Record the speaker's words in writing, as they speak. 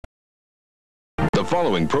The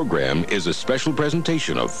following program is a special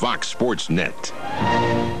presentation of Fox Sports Net.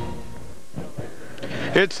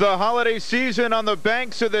 It's the holiday season on the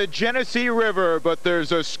banks of the Genesee River, but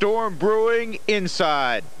there's a storm brewing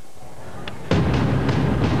inside.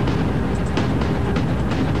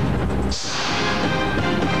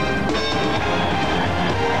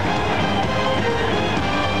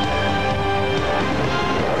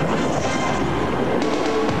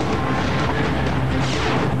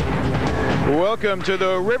 Welcome to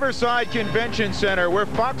the Riverside Convention Center, where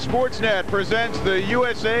Fox Sports Net presents the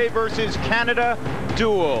USA versus Canada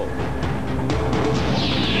duel.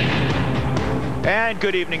 And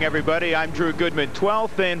good evening, everybody. I'm Drew Goodman.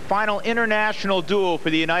 12th and final international duel for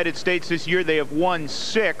the United States this year. They have won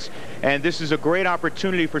 6, and this is a great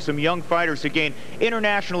opportunity for some young fighters to gain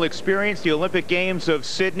international experience. The Olympic Games of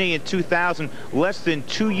Sydney in 2000, less than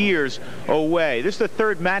 2 years away. This is the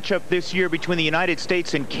third matchup this year between the United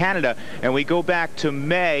States and Canada, and we go back to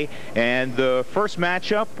May, and the first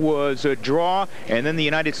matchup was a draw, and then the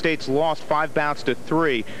United States lost 5 bouts to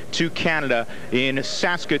 3 to Canada in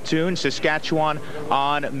Saskatoon, Saskatchewan,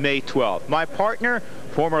 on May 12th. My partner,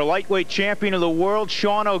 former lightweight champion of the world,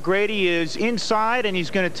 Sean O'Grady, is inside, and he's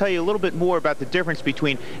going to tell you a little bit more about the difference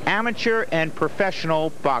between amateur and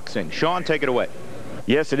professional boxing. Sean, take it away.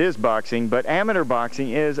 Yes, it is boxing, but amateur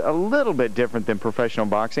boxing is a little bit different than professional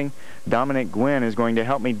boxing. Dominick Guinn is going to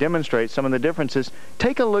help me demonstrate some of the differences.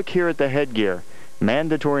 Take a look here at the headgear.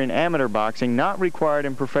 Mandatory in amateur boxing, not required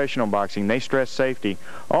in professional boxing. They stress safety.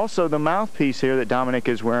 Also, the mouthpiece here that Dominick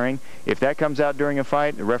is wearing, if that comes out during a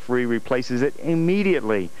fight, the referee replaces it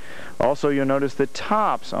immediately. Also, you'll notice the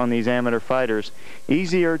tops on these amateur fighters,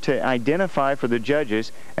 easier to identify for the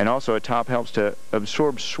judges, and also a top helps to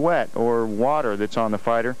absorb sweat or water that's on the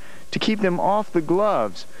fighter to keep them off the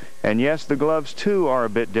gloves. And yes, the gloves too are a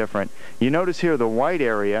bit different. You notice here the white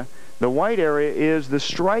area. The white area is the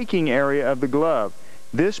striking area of the glove.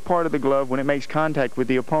 This part of the glove, when it makes contact with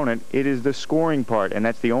the opponent, it is the scoring part, and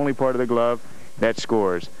that's the only part of the glove that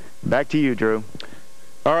scores. Back to you, Drew.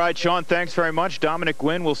 All right, Sean, thanks very much. Dominick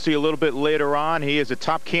Guinn, we'll see a little bit later on. He is a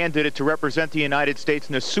top candidate to represent the United States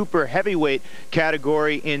in the super heavyweight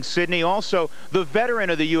category in Sydney. Also, the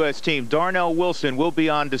veteran of the U.S. team, Darnell Wilson, will be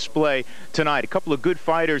on display tonight. A couple of good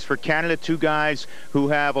fighters for Canada, 2 guys who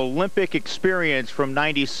have Olympic experience from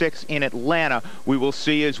 '96 in Atlanta, we will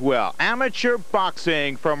see as well. Amateur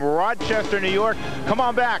boxing from Rochester, New York. Come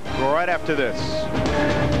on back right after this.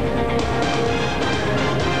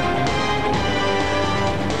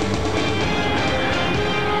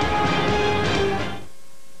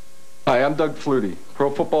 Hi, I'm Doug Flutie, pro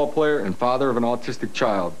football player and father of an autistic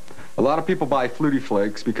child. A lot of people buy Flutie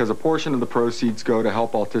Flakes because a portion of the proceeds go to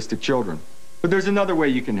help autistic children. But there's another way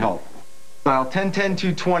you can help. Dial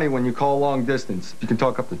 1010-220 when you call long distance. You can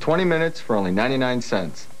talk up to 20 minutes for only 99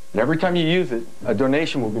 cents. And every time you use it, a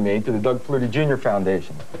donation will be made to the Doug Flutie Jr.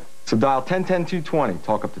 Foundation. So dial 1010-220,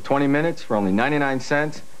 talk up to 20 minutes for only 99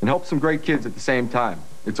 cents, and help some great kids at the same time.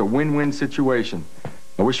 It's a win-win situation.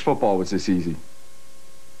 I wish football was this easy.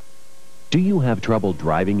 Do you have trouble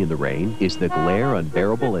driving in the rain? Is the glare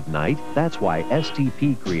unbearable at night? That's why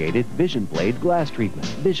STP created Vision Blade glass treatment.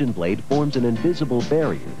 Vision Blade forms an invisible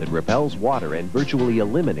barrier that repels water and virtually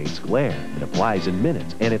eliminates glare. It applies in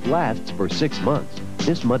minutes, and it lasts for 6 months.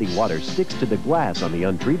 This muddy water sticks to the glass on the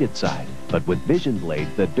untreated side. But with Vision Blade,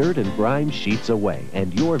 the dirt and grime sheets away,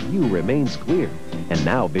 and your view remains clear. And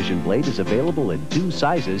now Vision Blade is available in 2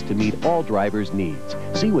 sizes to meet all drivers' needs.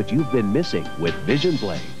 See what you've been missing with Vision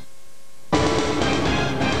Blade.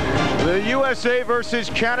 The USA versus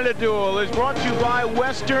Canada duel is brought to you by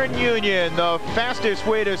Western Union, the fastest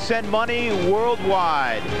way to send money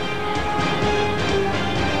worldwide.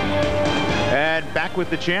 And back with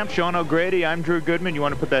the champ, Sean O'Grady. I'm Drew Goodman. You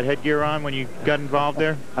want to put that headgear on when you got involved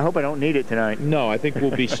there? I hope I don't need it tonight. No, I think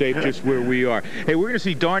we'll be safe just where we are. Hey, we're going to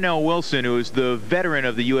see Darnell Wilson, who is the veteran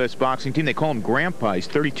of the U.S. boxing team. They call him Grandpa. He's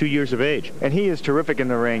 32 years of age. And he is terrific in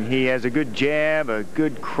the ring. He has a good jab, a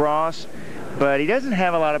good cross, but he doesn't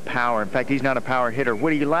have a lot of power. In fact, he's not a power hitter.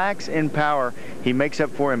 What he lacks in power, he makes up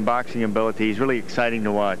for in boxing ability. He's really exciting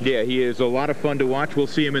to watch. Yeah, he is a lot of fun to watch. We'll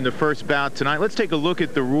see him in the first bout tonight. Let's take a look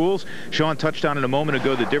at the rules. Sean touched on it a moment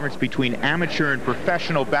ago, the difference between amateur and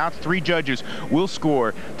professional bouts. 3 judges will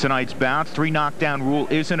score tonight's bouts. 3 knockdown rule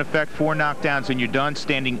is in effect. 4 knockdowns and you're done.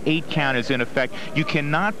 Standing 8 count is in effect. You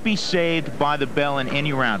cannot be saved by the bell in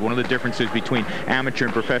any round. One of the differences between amateur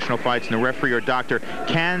and professional fights, and the referee or doctor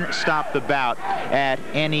can stop the bout bout at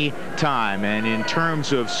any time. And in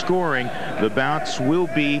terms of scoring, the bouts will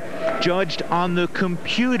be judged on the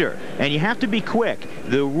computer. And you have to be quick.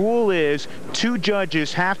 The rule is 2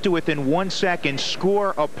 judges have to, within 1 second,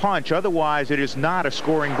 score a punch. Otherwise, it is not a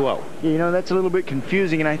scoring blow. You know, that's a little bit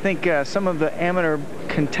confusing, and I think some of the amateur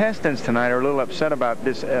contestants tonight are a little upset about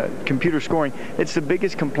this computer scoring. It's the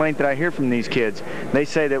biggest complaint that I hear from these kids. They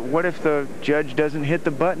say that what if the judge doesn't hit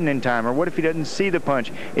the button in time, or what if he doesn't see the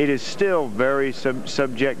punch? It is still very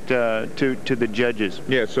subject to the judges.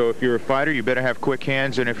 Yeah, so if you're a fighter, you better have quick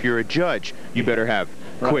hands, and if you're a judge, you better have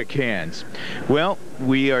quick hands. Well,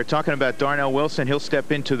 we are talking about Darnell Wilson. He'll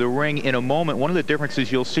step into the ring in a moment. One of the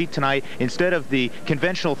differences you'll see tonight, instead of the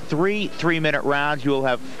conventional 3 3-minute rounds, you'll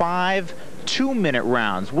have 5 2-minute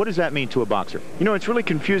rounds. What does that mean to a boxer? You know, it's really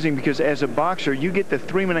confusing because as a boxer, you get the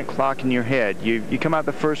 3-minute clock in your head. You come out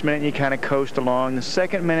the first minute and you kind of coast along. The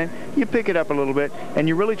second minute, you pick it up a little bit, and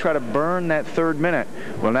you really try to burn that 3rd minute.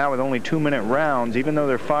 Well, now with only 2-minute rounds, even though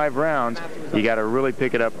they're 5 rounds, you got to really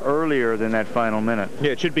pick it up earlier than that final minute.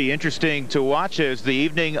 Yeah, it should be interesting to watch as the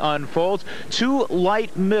evening unfolds. 2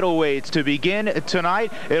 light middleweights to begin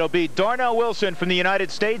tonight. It'll be Darnell Wilson from the United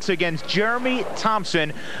States against Jermey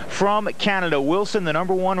Thompson from Canada. Wilson, the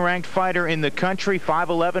 #1 ranked fighter in the country,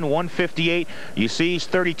 5'11", 158. You see he's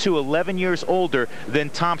 32, 11 years older than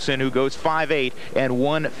Thompson, who goes 5'8" and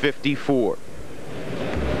 154.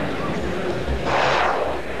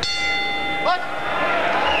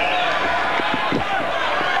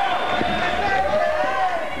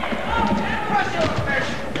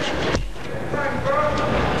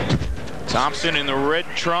 Thompson in the red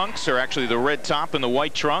trunks, or actually the red top and the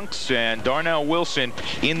white trunks, and Darnell Wilson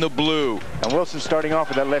in the blue. And Wilson starting off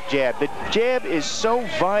with that left jab. The jab is so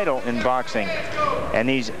vital in boxing, and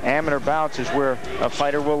these amateur bouts is where a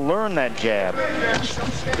fighter will learn that jab.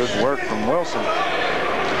 Good work from Wilson.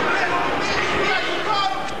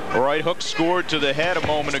 Right hook scored to the head a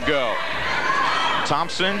moment ago.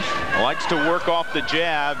 Thompson likes to work off the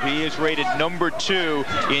jab. He is rated #2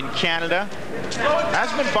 in Canada.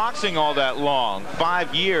 Hasn't been boxing all that long,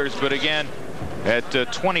 5 years, but again, at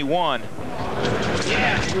 21, not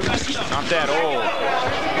that old.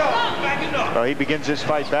 Well, he begins this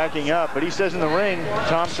fight backing up, but he says in the ring,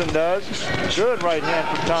 Thompson does. Good right hand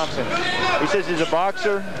from Thompson. He says he's a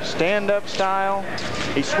boxer, stand-up style.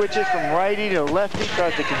 He switches from righty to lefty,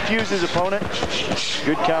 tries to confuse his opponent.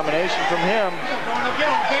 Good combination from him.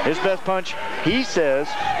 His best punch, he says,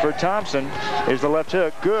 for Thompson is the left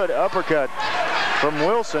hook. Good uppercut from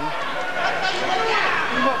Wilson.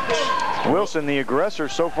 Wilson, the aggressor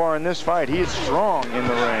so far in this fight. He is strong in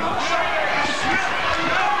the ring.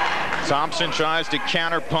 Thompson tries to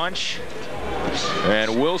counter punch,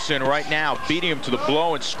 and Wilson right now beating him to the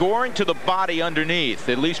blow and scoring to the body underneath.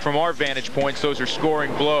 At least from our vantage points, those are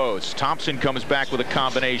scoring blows. Thompson comes back with a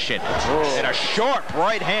combination. Oh. And a sharp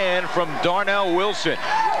right hand from Darnell Wilson.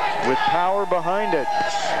 With power behind it.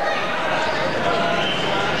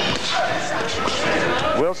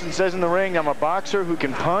 Wilson says in the ring, I'm a boxer who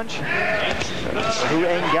can punch, who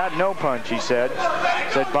ain't got no punch, he said.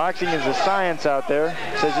 Said boxing is a science out there.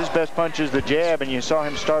 Says his best punch is the jab, and you saw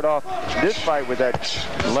him start off this fight with that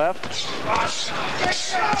left.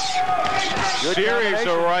 Good series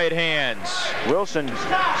of right hands. Wilson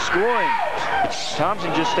scoring.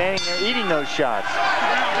 Thompson just standing there eating those shots.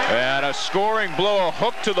 And a scoring blow, a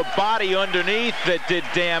hook to the body underneath that did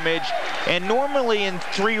damage. And normally in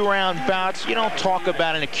 3-round bouts, you don't talk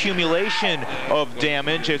about an accumulation of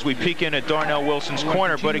damage as we peek in at Darnell Wilson's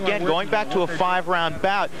corner. But again, going back to a 5-round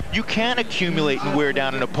bout, you can accumulate and wear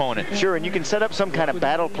down an opponent. Sure, and you can set up some kind of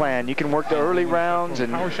battle plan. You can work the early rounds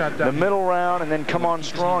and the middle round, and then come on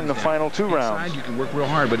strong the final 2 rounds. You can work real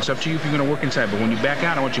hard, but it's up to you if you're going to work inside. But when you back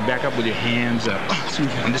out, I want you to back up with your hands up.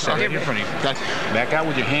 On this side, right here in front of you. Back out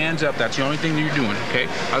with your hands up. That's the only thing that you're doing, okay?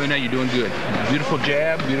 Other than that, you're doing good. Beautiful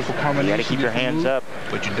jab, beautiful combination. You got to keep your hands up.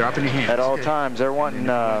 But you're dropping your hands. At all times. They're wanting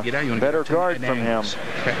better guard from him.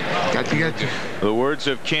 Okay. Got you. The words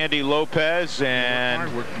of Candy Lopez,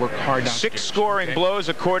 and work hard 6 scoring blows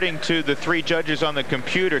according to the 3 judges on the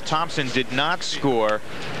computer. Thompson did not score,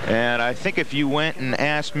 and I think if you went and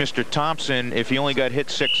asked Mr. Thompson if he only got hit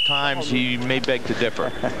 6 times, he may beg to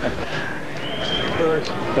differ.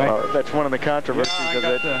 That's one of the controversies of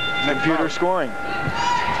that computer scoring.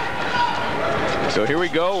 So here we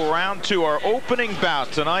go, round 2, our opening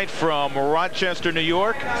bout tonight from Rochester, New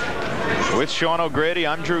York. With Sean O'Grady,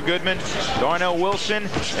 I'm Drew Goodman, Darnell Wilson,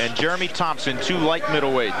 and Jermey Thompson, 2 light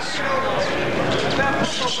middleweights.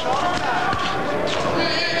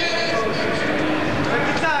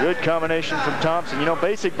 Good combination from Thompson. You know,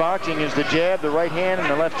 basic boxing is the jab, the right hand, and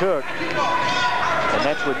the left hook. And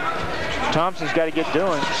that's what Thompson's got to get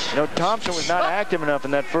doing. You know, Thompson was not active enough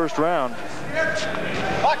in that first round.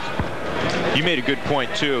 You made a good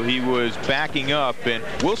point, too. He was backing up, and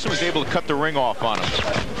Wilson was able to cut the ring off on him.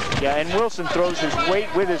 Yeah, and Wilson throws his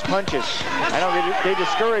weight with his punches. I know they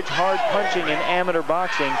discourage hard punching in amateur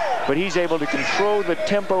boxing, but he's able to control the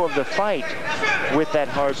tempo of the fight with that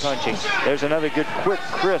hard punching. There's another good, quick,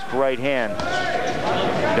 crisp right hand.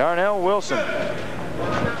 Darnell Wilson,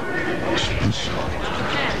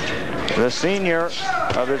 the senior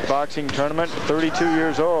of this boxing tournament, 32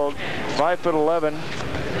 years old, 5'11",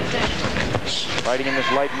 fighting in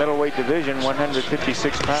this light middleweight division,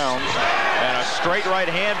 156 pounds. And a straight right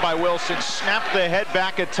hand by Wilson snapped the head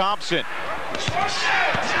back at Thompson.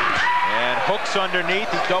 And hooks underneath.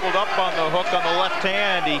 He doubled up on the hook on the left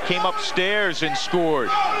hand. He came upstairs and scored.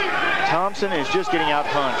 Thompson is just getting out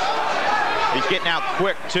punched. He's getting out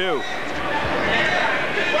quick, too.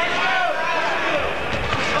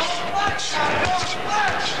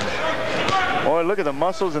 Boy, look at the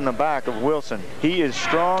muscles in the back of Wilson. He is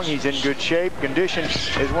strong. He's in good shape. Condition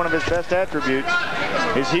is one of his best attributes.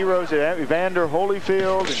 His heroes are Evander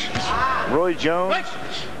Holyfield and Roy Jones.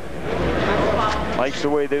 Likes the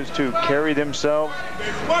way those two carry themselves.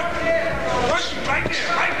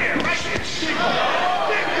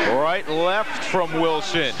 Right, left from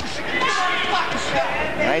Wilson.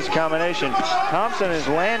 Nice combination. Thompson is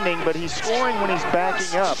landing, but he's scoring when he's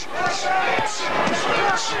backing up.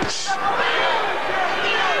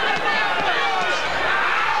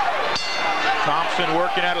 Thompson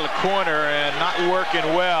working out of the corner and not working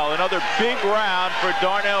well. Another big round for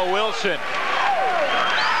Darnell Wilson.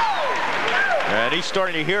 And he's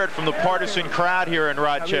starting to hear it from the partisan crowd here in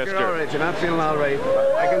Rochester. All right, you're not feeling all right.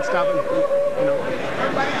 I can stop him, you know.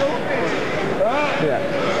 Yeah.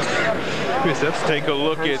 Let's take a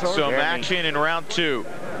look at some action in round 2.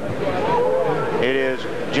 It is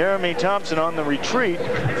Jermey Thompson on the retreat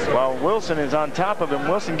while Wilson is on top of him.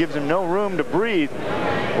 Wilson gives him no room to breathe.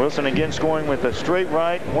 Wilson again scoring with a straight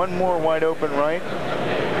right, one more wide open right.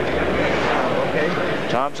 Okay.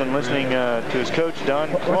 Thompson listening to his coach, Don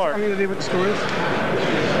Clark. I'm going to do what the score is.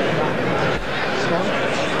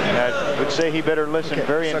 I would say he better listen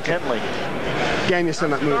very intently. Guinn, you're still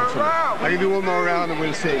not moving from me. I can do one more round and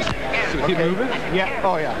we'll see. So keep moving? Yeah.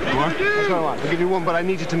 Oh, yeah. That's what I want. We can do one, but I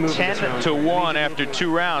need you to move. 10-1 after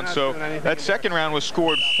 2 rounds. So that second round was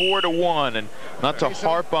scored 4-1. And not to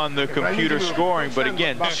harp on the computer scoring, but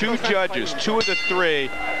again, 2 judges, 2 of the 3,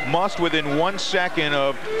 must within 1 second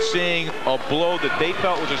of seeing a blow that they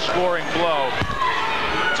felt was a scoring blow,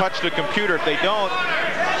 touch the computer. If they don't,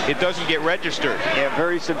 it doesn't get registered. Yeah,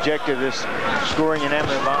 very subjective, this scoring in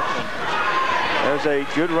amateur boxing. There's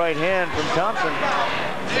a good right hand from Thompson.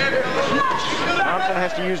 Thompson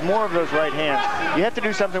has to use more of those right hands. You have to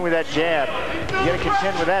do something with that jab. You got to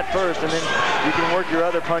contend with that first, and then you can work your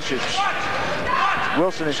other punches.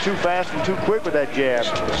 Wilson is too fast and too quick with that jab.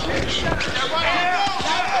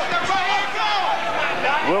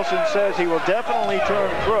 Wilson says he will definitely turn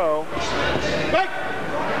pro.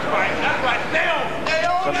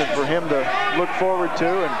 Something for him to look forward to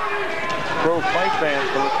and pro fight fans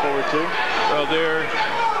to look forward to. Well, there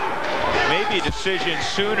may be a decision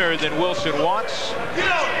sooner than Wilson wants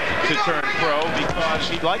to turn pro because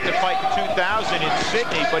he'd like to fight in 2000 in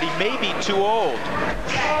Sydney, but he may be too old.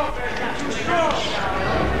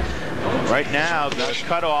 Right now, the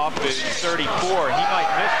cutoff is 34. He might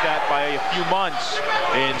miss that by a few months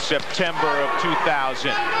in September of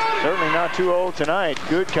 2000. Certainly not too old tonight.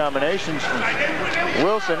 Good combinations from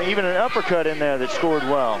Wilson. Even an uppercut in there that scored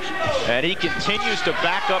well. And he continues to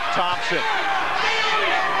back up Thompson.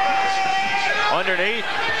 Underneath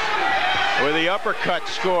with the uppercut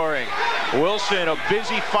scoring. Wilson, a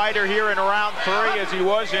busy fighter here in round 3 as he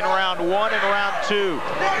was in round 1 and round 2.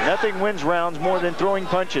 Nothing wins rounds more than throwing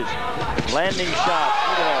punches. Landing shots.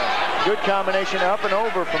 Look at that. Good combination up and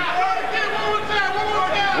over from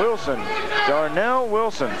Wilson. Darnell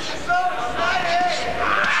Wilson.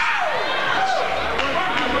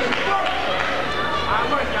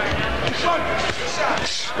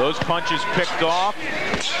 Those punches picked off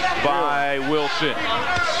by Wilson.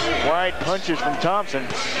 Wide punches from Thompson.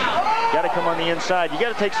 Got to come on the inside. You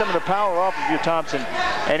got to take some of the power off of your Thompson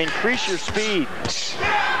and increase your speed.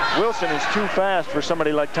 Wilson is too fast for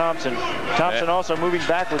somebody like Thompson. Thompson also moving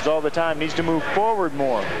backwards all the time. Needs to move forward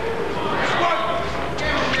more.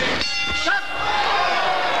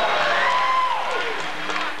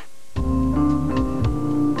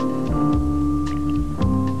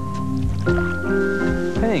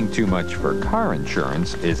 Paying too much for car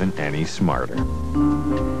insurance isn't any smarter.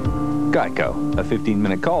 Geico. A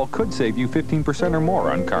 15-minute call could save you 15% or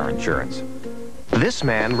more on car insurance. This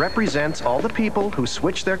man represents all the people who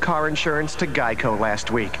switched their car insurance to Geico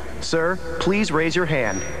last week. Sir, please raise your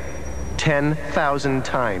hand. 10,000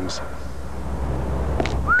 times.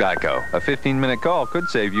 Geico. A 15-minute call could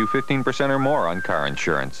save you 15% or more on car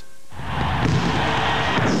insurance.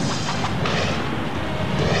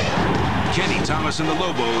 Kenny Thomas and the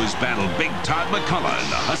Lobos battle Big Todd McCullough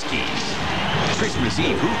and the Huskies. Christmas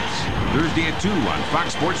Eve hoops, Thursday at 2 on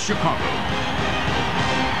Fox Sports Chicago.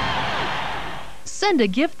 Send a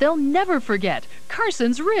gift they'll never forget.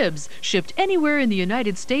 Carson's Ribs, shipped anywhere in the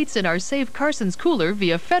United States in our safe Carson's cooler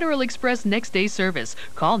via Federal Express next-day service.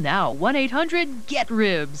 Call now,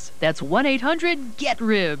 1-800-GET-RIBS. That's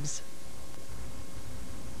 1-800-GET-RIBS.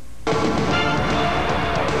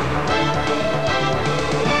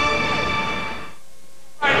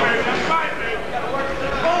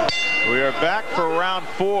 We are back for round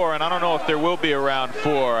 4, and I don't know if there will be a round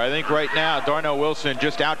 4. I think right now Darnell Wilson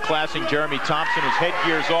just outclassing Jermey Thompson. His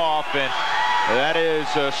headgear's off, and that is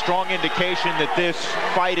a strong indication that this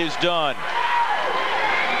fight is done.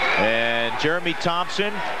 And Jermey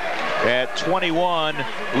Thompson at 21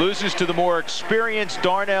 loses to the more experienced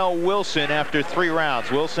Darnell Wilson after 3 rounds.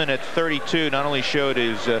 Wilson at 32 not only showed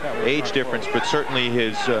his age difference, but certainly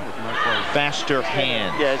his faster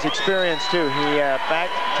hand. Yeah, his experience too. He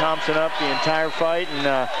backed Thompson up the entire fight,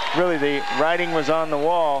 and really the writing was on the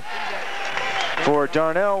wall for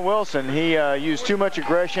Darnell Wilson. He used too much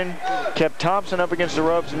aggression, kept Thompson up against the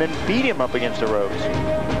ropes, and then beat him up against the ropes.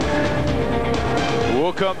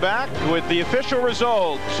 We'll come back with the official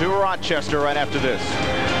result to Rochester right after this.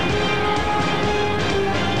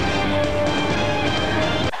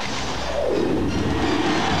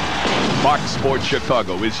 Fox Sports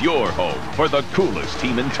Chicago is your home for the coolest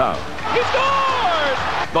team in town. He scored!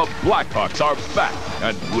 The Blackhawks are back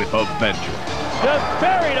and with a vengeance. Just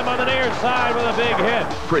buried him on the near side with a big hit.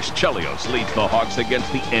 Chris Chelios leads the Hawks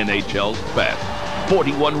against the NHL's best.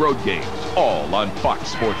 41 road games, all on Fox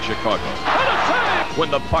Sports Chicago. When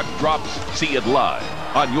the puck drops, see it live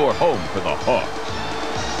on your home for the Hawks.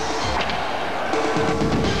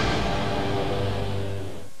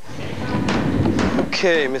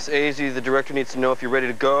 Okay, Miss Azzi, the director needs to know if you're ready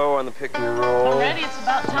to go on the pick and roll. I'm ready. It's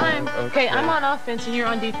about time. Okay, I'm on offense and you're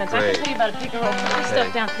on defense. Great. I can tell you about a pick and roll. Put this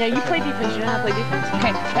stuff down. Yeah, you play defense. You know how to play defense.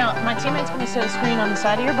 Okay, now my teammate's going to set a screen on the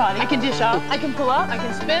side of your body. I can dish off, I can pull up, I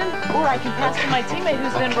can spin, or I can pass to my teammate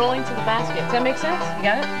who's then rolling to the basket. Does that make sense? You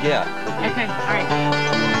got it? Yeah. Okay, all right.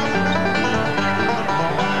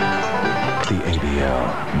 The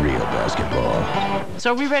ABL, real basketball.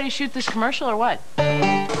 So are we ready to shoot this commercial or what?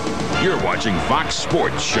 You're watching Fox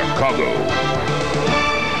Sports Chicago.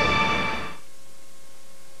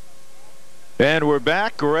 And we're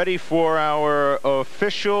back, ready for our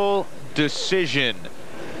official decision,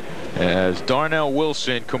 as Darnell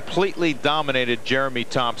Wilson completely dominated Jermey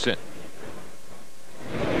Thompson.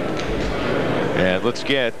 And let's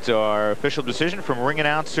get our official decision from ring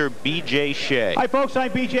announcer B.J. Shea. Hi, folks.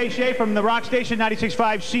 I'm B.J. Shea from the Rock Station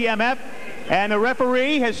 96.5 CMF. And the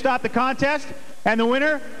referee has stopped the contest. And the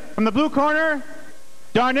winner from the blue corner,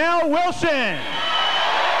 Darnell Wilson.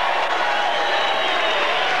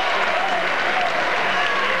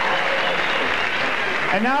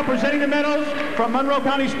 And now presenting the medals from Monroe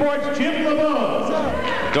County Sports, Jim LeBeau.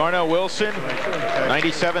 Darnell Wilson,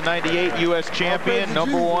 97-98 U.S. champion,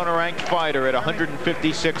 #1 ranked fighter at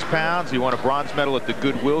 156 pounds. He won a bronze medal at the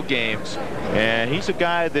Goodwill Games. And he's a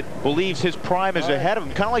guy that believes his prime is ahead of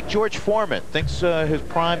him, kind of like George Foreman. Thinks his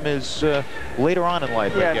prime is later on in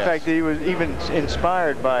life, Yeah, I guess. in fact, he was even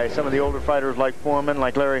inspired by some of the older fighters like Foreman,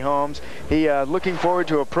 like Larry Holmes. He looking forward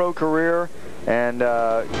to a pro career and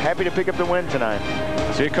happy to pick up the win tonight.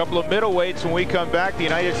 See a couple of middleweights when we come back. The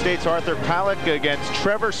United States Arthur Palac against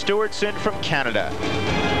Trevor Stewardson from Canada.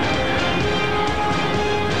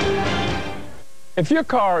 If your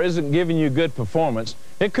car isn't giving you good performance,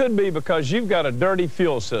 it could be because you've got a dirty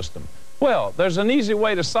fuel system. Well, there's an easy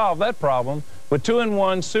way to solve that problem with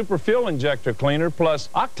 2-in-1 Super Fuel Injector Cleaner plus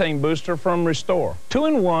Octane Booster from Restore.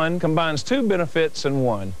 2-in-1 combines 2 benefits in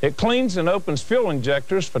one. It cleans and opens fuel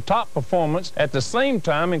injectors for top performance, at the same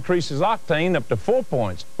time increases octane up to 4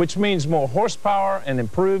 points, which means more horsepower and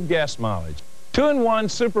improved gas mileage.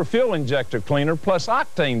 2-in-1 Super Fuel Injector Cleaner plus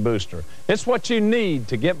Octane Booster. It's what you need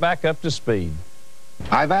to get back up to speed.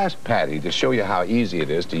 I've asked Patty to show you how easy it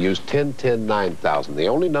is to use 1010-9000, the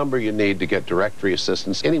only number you need to get directory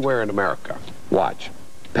assistance anywhere in America. Watch.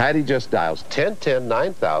 Patty just dials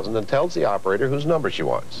 1010-9000 and tells the operator whose number she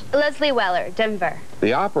wants. Leslie Weller, Denver.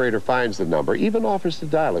 The operator finds the number, even offers to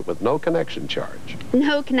dial it with no connection charge.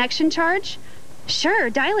 No connection charge? Sure,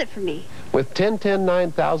 dial it for me. With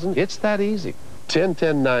 1010-9000, it's that easy.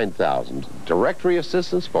 10-10-9000. Directory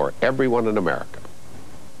assistance for everyone in America.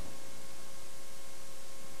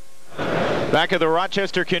 Back at the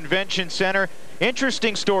Rochester Convention Center.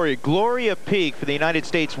 Interesting story. Gloria Peak for the United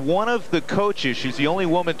States, one of the coaches. She's the only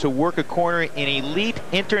woman to work a corner in elite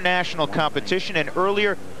international competition. And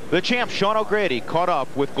earlier, the champ, Sean O'Grady, caught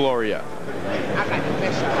up with Gloria.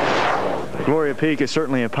 Gloria Peak is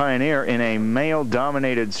certainly a pioneer in a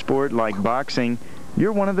male-dominated sport like boxing.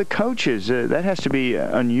 You're one of the coaches. That has to be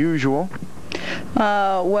unusual.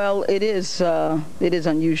 Well, it is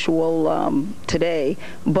unusual today,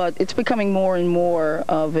 but it's becoming more and more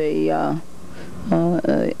of a,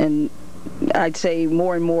 and I'd say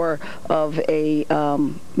more and more of a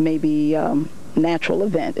maybe natural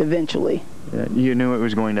event eventually. You knew it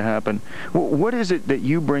was going to happen. What is it that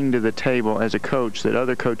you bring to the table as a coach that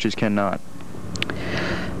other coaches cannot?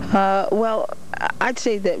 Well, I'd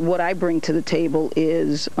say that what I bring to the table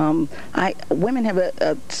is women have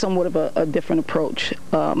a somewhat of a different approach.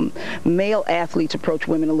 Male athletes approach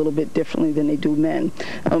women a little bit differently than they do men,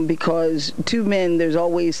 because to men there's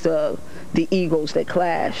always the egos that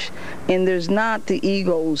clash, and there's not the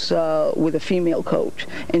egos with a female coach.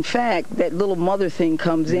 In fact, that little mother thing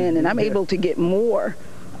comes in, and I'm able to get more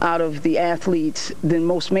out of the athletes than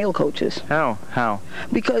most male coaches. How?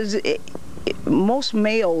 Because most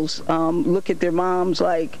males look at their moms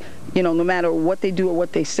like, you know, no matter what they do or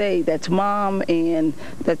what they say, that's mom and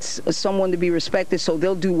that's someone to be respected, so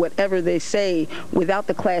they'll do whatever they say without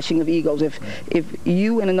the clashing of egos. If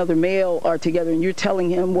you and another male are together and you're telling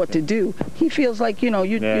him what to do, he feels like, you know,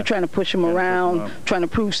 you're trying to push him around, trying to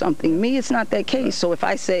prove something. Me, it's not that case. So if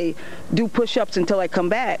I say, do push-ups until I come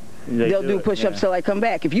back, they'll do push-ups till I come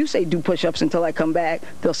back. If you say do push-ups until I come back,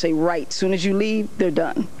 they'll say right. As soon as you leave, they're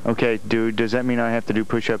done. Okay, dude, does that mean I have to do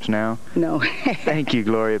push-ups now? No. Thank you,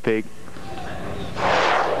 Gloria Peak.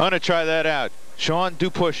 I'm going to try that out. Sean,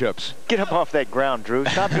 do push-ups. Get up off that ground, Drew.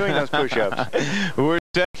 Stop doing those push-ups. We're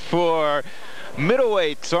set for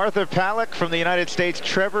middleweights. Arthur Palac from the United States,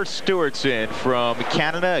 Trevor Stewardson from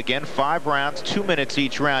Canada. Again, 5 rounds, 2 minutes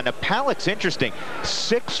each round. Now, Palac's interesting.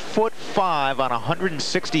 6'5" on a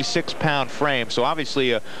 166-pound frame, so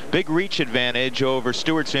obviously a big reach advantage over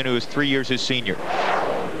Stewardson, who is 3 years his senior.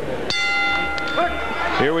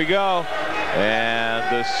 Here we go. And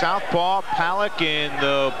the southpaw, Palac, in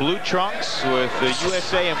the blue trunks with the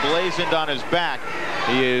USA emblazoned on his back.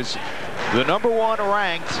 He is the #1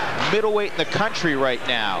 ranked middleweight in the country right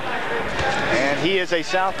now. And he is a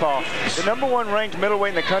southpaw. The #1 ranked middleweight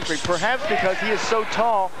in the country, perhaps because he is so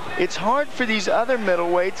tall, it's hard for these other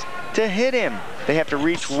middleweights to hit him. They have to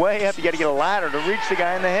reach way up. You got to get a ladder to reach the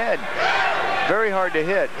guy in the head. Very hard to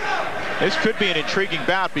hit. This could be an intriguing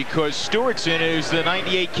bout because Stewardson is the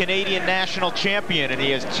 '98 Canadian national champion, and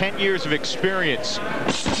he has 10 years of experience.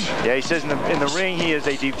 Yeah, he says in the ring he is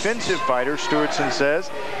a defensive fighter, Stewardson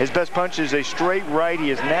says. His best punch is a straight right.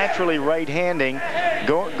 He is naturally right-handing.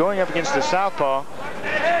 Going up against the southpaw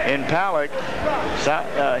in Palac,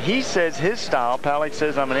 he says his style, Palac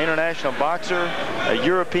says, I'm an international boxer, a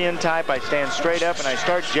European type. I stand straight up and I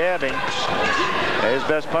start jabbing. His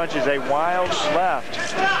best punch is a wild left,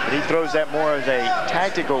 but he throws that more as a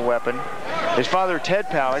tactical weapon. His father, Ted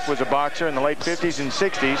Palac, was a boxer in the late 50s and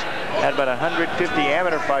 60s, had about 150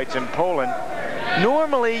 amateur fights in Poland.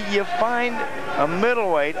 Normally, you find a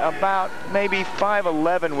middleweight about maybe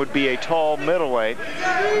 5'11" would be a tall middleweight.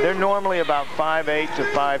 They're normally about 5'8" to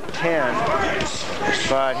 5'10".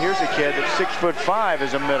 But here's a kid that's 6'5"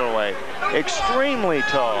 as a middleweight. Extremely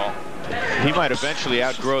tall. He might eventually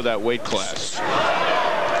outgrow that weight class.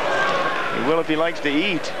 He will if he likes to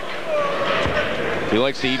eat. If he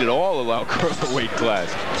likes to eat at all, he'll outgrow the weight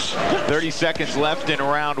class. 30 seconds left in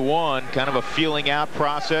round 1. Kind of a feeling out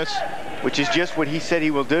process. Which is just what he said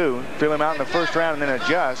he will do. Feel him out in the first round and then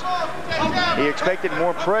adjust. He expected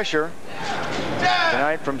more pressure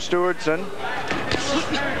tonight from Stewardson.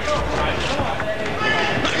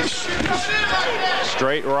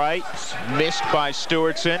 Straight right, missed by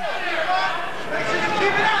Stewardson.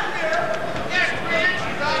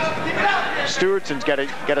 Stewardson's got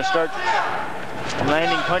to start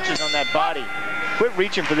landing punches on that body. Quit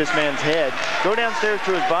reaching for this man's head. Go downstairs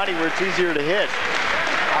to his body where it's easier to hit.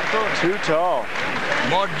 Too tall.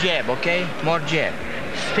 More jab, okay? More jab.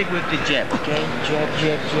 Stick with the jab, okay? Jab,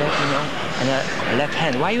 jab, jab, you know. And left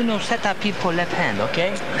hand. Why you know set up people left hand,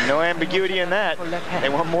 okay? No ambiguity in that. They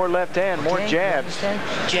want more left hand, more jabs.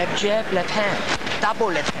 Jab, jab, left hand. Double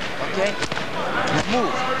left hand, okay?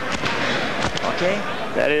 Move. Okay?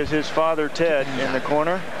 That is his father, Ted, in the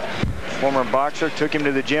corner. Former boxer, took him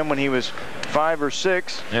to the gym when he was 5 or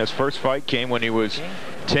 6. Yeah, his first fight came when he was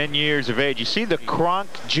 10 years of age. You see the Kronk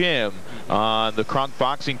Gym on the Kronk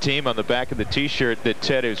boxing team on the back of the t-shirt that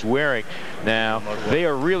Ted is wearing. Now, they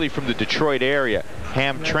are really from the Detroit area.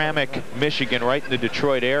 Hamtramck, Michigan, right in the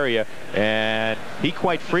Detroit area. And he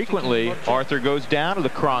quite frequently, Arthur, goes down to the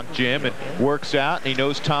Kronk gym and works out. And he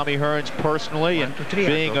knows Tommy Hearns personally. And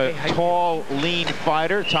being a tall, lean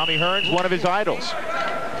fighter, Tommy Hearns, one of his idols.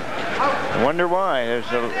 Wonder why. There's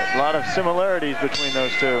a lot of similarities between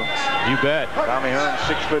those two. You bet. Tommy Hearns,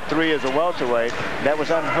 6'3" as a welterweight. That was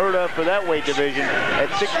unheard of for that weight division. At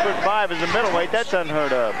 6'5" as a middleweight, that's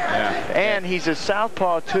unheard of. Yeah. And he's a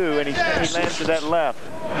southpaw too, and he lands to that left.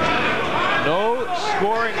 No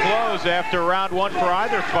scoring blows after round one for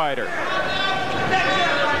either fighter.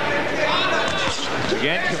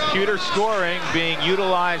 Again, computer scoring being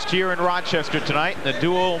utilized here in Rochester tonight in the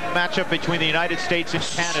dual matchup between the United States and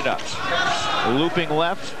Canada. Looping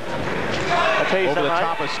left over the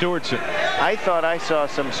top of Stewardson. I thought I saw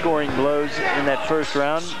some scoring blows in that first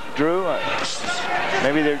round, Drew.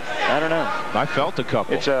 Maybe they're, I don't know. I felt a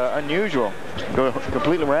couple. It's unusual. Go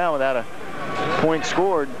completely around without a point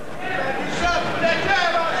scored.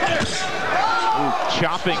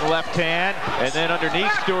 Chopping left hand, and then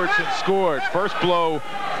underneath Stewardson scored. First blow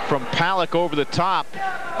from Palac over the top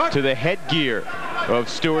to the headgear of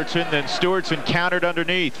Stewardson, then Stewardson countered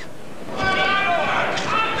underneath.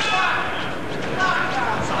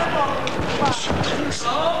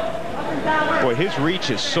 Boy, his reach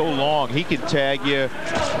is so long. He can tag you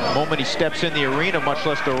the moment he steps in the arena, much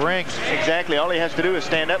less the ring. Exactly. All he has to do is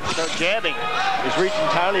stand up and start jabbing. His reach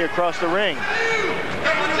entirely across the ring.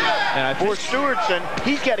 And for Stewardson,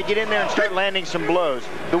 he's got to get in there and start landing some blows.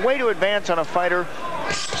 The way to advance on a fighter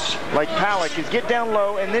like Palac is get down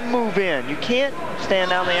low and then move in. You can't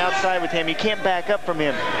stand on the outside with him. You can't back up from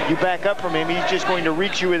him. You back up from him, he's just going to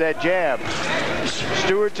reach you with that jab.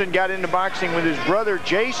 Stewardson got into boxing with his brother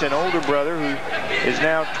Jason, older brother, who is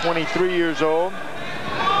now 23 years old.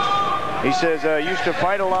 He says used to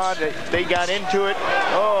fight a lot. They got into it.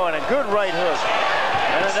 Oh, and a good right hook.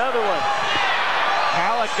 And another one.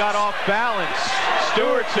 Palac got off balance.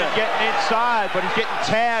 Stewardson getting inside, but he's getting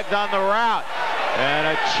tagged on the route. And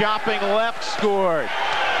a chopping left scored.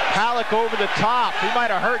 Palac over the top. He might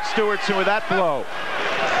have hurt Stewardson with that blow.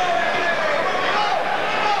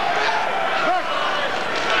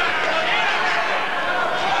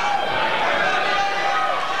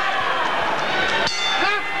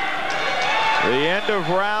 The end of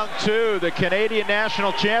round two. The Canadian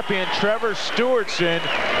national champion, Trevor Stewardson,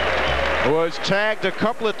 was tagged a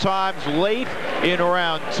couple of times late in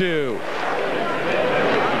round two.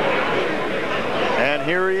 And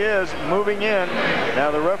here he is moving in.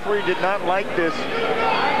 Now the referee did not like this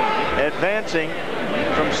advancing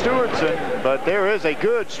from Stewardson, but there is a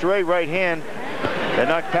good straight right hand that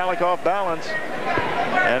knocked Palac off balance.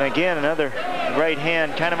 And again, another right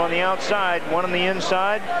hand kind of on the outside, one on the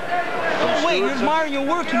inside. Oh, wait, you're admiring your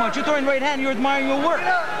work too much. You're throwing right hand, you're admiring your work.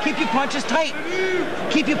 Keep your punches tight.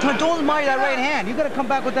 Keep your punch. Don't admire that right hand. You got to come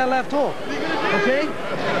back with that left hook. Okay?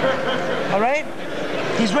 All right?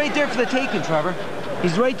 He's right there for the taking, Trevor.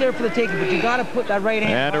 He's right there for the taking, but you got to put that right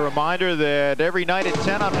hand. And a reminder that every night at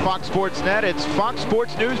 10 on Fox Sports Net, it's Fox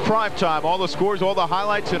Sports News Primetime. All the scores, all the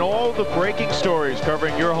highlights, and all the breaking stories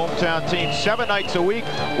covering your hometown team 7 nights a week.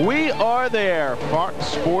 We are there. Fox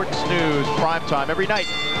Sports News Primetime every night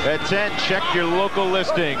at 10. Check your local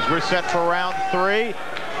listings. We're set for round three.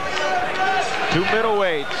 Two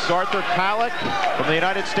middleweights, Arthur Palac from the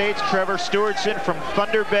United States, Trevor Stewardson from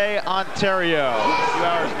Thunder Bay, Ontario, a few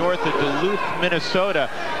hours north of Duluth, Minnesota.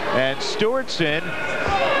 And Stewardson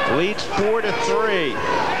leads 4-3.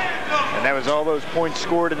 And that was all those points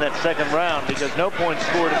scored in that second round, because no points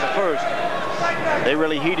scored in the first. They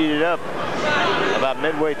really heated it up about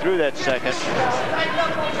midway through that second.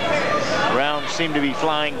 Rounds seem to be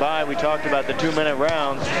flying by. We talked about the 2-minute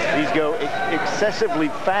rounds. These go excessively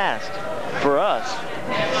fast for us.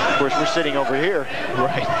 Of course, we're sitting over here.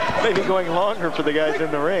 Right. Maybe going longer for the guys in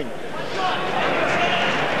the ring.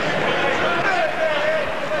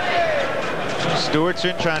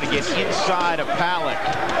 Stewardson trying to get inside of Palac.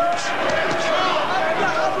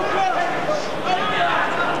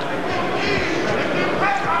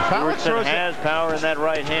 Stewardson has power in that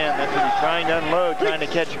right hand. That's what he's trying to unload, trying to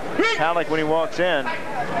catch Palac when he walks in.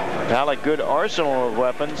 Palac, good arsenal of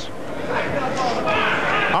weapons.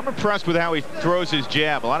 I'm impressed with how he throws his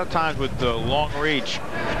jab. A lot of times with the long reach,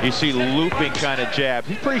 you see looping kind of jabs.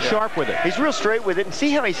 He's pretty sharp with it. He's real straight with it. And see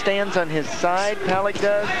how he stands on his side, Palac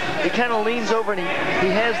does? He kind of leans over and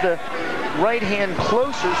he has the right hand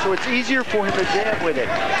closer, so it's easier for him to jab with it.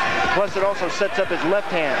 Plus, it also sets up his left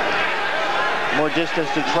hand. More distance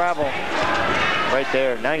to travel. Right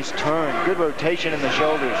there. Nice turn. Good rotation in the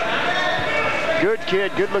shoulders. Good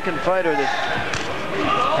kid, good-looking fighter, this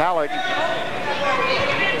Palac.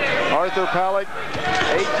 Arthur Palac,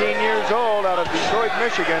 18 years old, out of Detroit,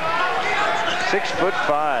 Michigan.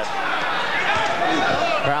 6'5".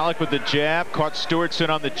 Palac with the jab, caught Stewardson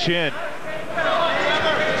on the chin.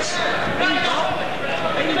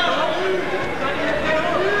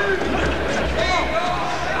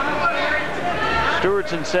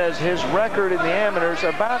 Stewardson says his record in the amateurs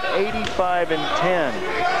about 85-10.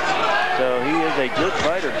 So he is a good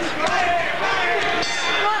fighter.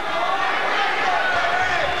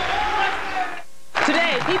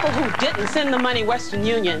 Today, people who didn't send the money Western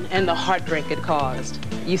Union and the heartbreak it caused.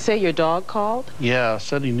 You say your dog called? Yeah,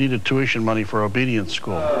 said he needed tuition money for obedience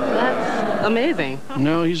school. That's amazing.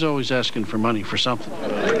 No, he's always asking for money for something.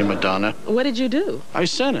 Hey, Madonna. What did you do? I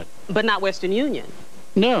sent it. But not Western Union.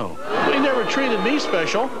 No, they never treated me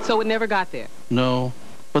special. So it never got there? No,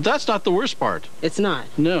 but that's not the worst part. It's not?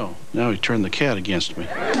 No, now he turned the cat against me.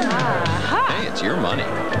 Hey, it's your money.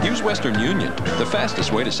 Use Western Union, the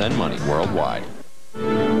fastest way to send money worldwide.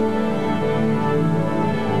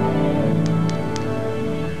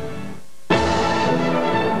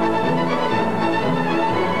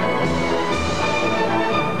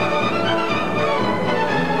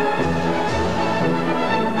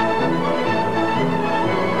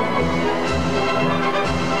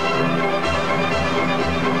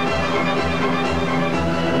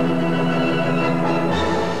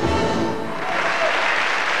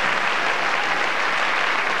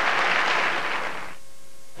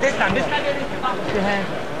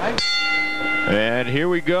 And here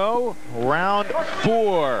we go, round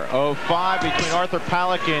 4 of 5 between Arthur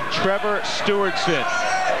Palac and Trevor Stewardson.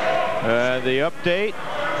 The update,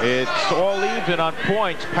 it's all even on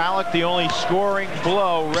points. Palac the only scoring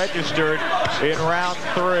blow registered in round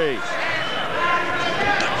 3.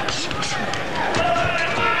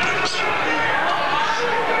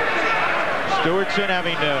 Stewardson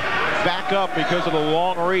having to back up because of the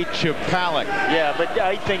long reach of Palac. Yeah, but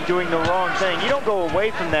I think doing the wrong thing. You don't go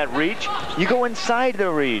away from that reach. You go inside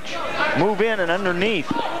the reach. Move in and underneath.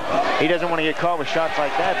 He doesn't want to get caught with shots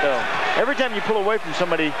like that, though. Every time you pull away from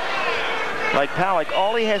somebody like Palac,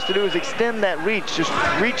 all he has to do is extend that reach. Just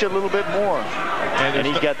reach a little bit more. And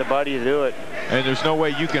he's got the body to do it. And there's no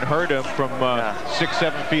way you can hurt him from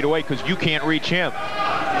 6-7 feet away because you can't reach him.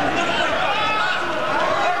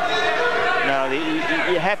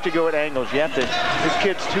 You have to go at angles. You have to. This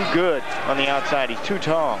kid's too good on the outside. He's too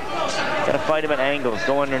tall. Got to fight him at angles.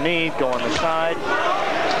 Go underneath. Go on the side.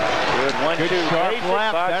 Good 1-2. Sharp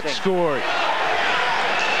left. That scored.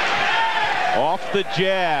 Off the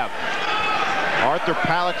jab. Arthur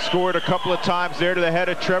Palac scored a couple of times there to the head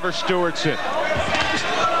of Trevor Stewardson.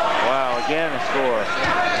 Wow! Again a score.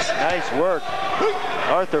 Nice work,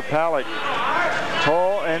 Arthur Palac.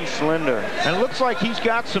 Tall and slender. And it looks like he's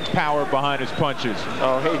got some power behind his punches.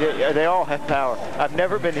 Oh, hey, they all have power. I've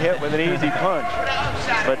never been hit with an easy punch,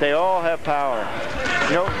 but they all have power.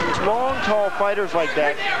 You know, long, tall fighters like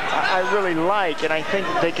that, I really like, and I think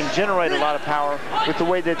that they can generate a lot of power with the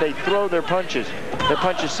way that they throw their punches. Their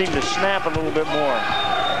punches seem to snap a little bit more.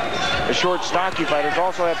 The short, stocky fighters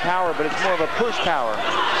also have power, but it's more of a push power.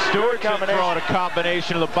 Stewardson throwing a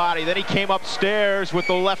combination of the body. Then he came upstairs with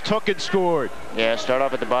the left hook and scored. Yeah, start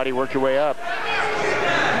off at the body, work your way up.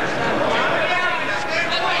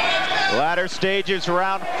 Latter stages,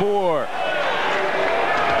 round 4.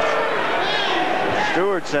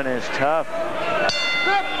 Stewardson is tough.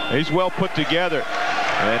 He's well put together.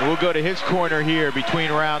 And we'll go to his corner here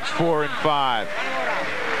between rounds 4 and 5.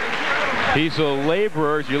 He's a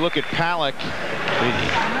laborer. As you look at Palac,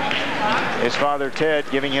 his father Ted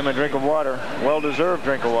giving him a drink of water, well-deserved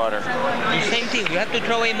drink of water. The same thing. You have to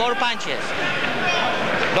throw in more punches.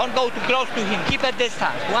 Don't go too close to him. Keep a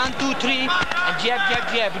distance. 1, 2, 3, and jab, jab,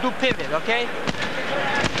 jab. Do pivot, okay?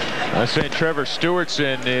 I say Trevor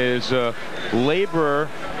Stewardson is a laborer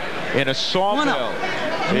in a sawmill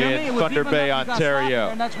in Thunder Bay, Ontario.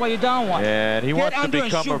 And that's why you're down one. And he wants to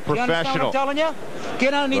become a professional. I'm telling you?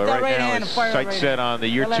 Get underneath that right hand and fire sights set on the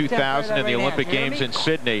year 2000 and the Olympic Games in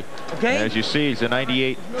Sydney. Okay. And as you see, he's a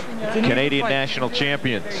 98 Canadian national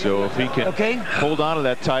champion. So if he can hold on to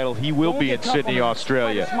that title, he will be in Sydney,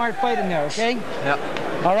 Australia. Smart fight in there, okay? Yep.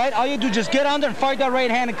 All right, all you do, just get under and fight that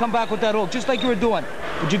right hand and come back with that hook, just like you were doing.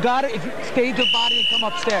 But you got it. If you stay to the body and come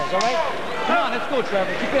upstairs, all right? Come on, let's go,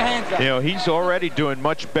 Trevor. Keep your hands up. You know, he's already doing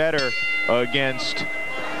much better against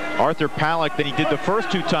Arthur Palac than he did the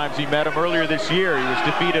first 2 times he met him earlier this year. He was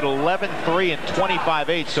defeated 11-3 and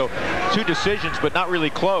 25-8, so 2 decisions, but not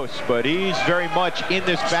really close. But he's very much in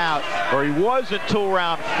this bout, or he was until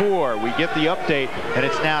round 4. We get the update, and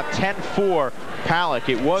it's now 10-4 Palac.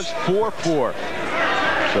 It was 4-4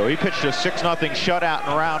 So he pitched a 6-0 shutout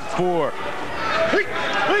in round 4.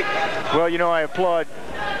 Well, you know, I applaud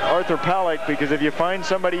Arthur Palac, because if you find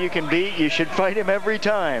somebody you can beat, you should fight him every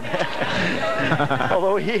time.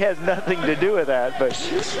 Although he has nothing to do with that, but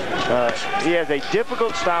he has a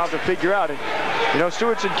difficult style to figure out. And, you know,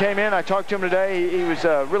 Stewardson came in, I talked to him today, he was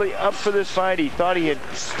really up for this fight. He thought he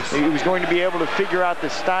was going to be able to figure out the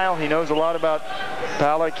style. He knows a lot about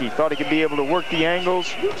Palac. He thought he could be able to work the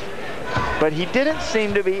angles, but he didn't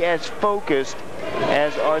seem to be as focused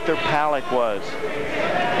as Arthur Palac was.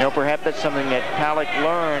 You know, perhaps that's something that Palac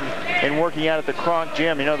learned in working out at the Kronk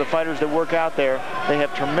gym. You know, the fighters that work out there, they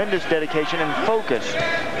have tremendous dedication and focus.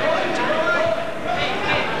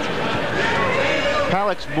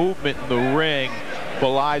 Palac's movement in the ring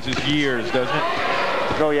belies his years, doesn't it?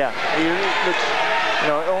 Oh, yeah. He looks, you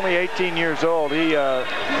know, only 18 years old. He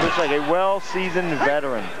looks like a well-seasoned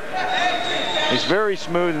veteran. He's very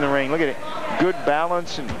smooth in the ring. Look at it. Good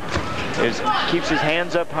balance and keeps his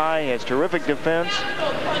hands up high. He has terrific defense.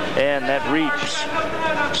 And that reach.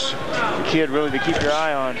 The kid really to keep your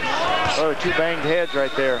eye on. Oh, 2 banged heads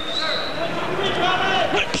right there.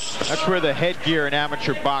 That's where the headgear in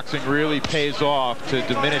amateur boxing really pays off to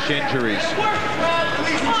diminish injuries.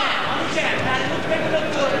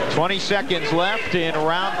 20 seconds left in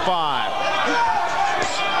round 5.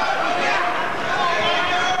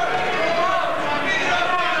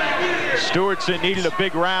 Stewardson needed a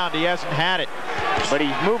big round. He hasn't had it. But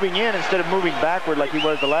he's moving in instead of moving backward like he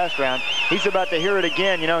was the last round. He's about to hear it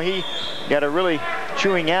again. You know, he got a really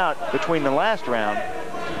chewing out between the last round.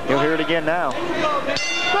 He'll hear it again now.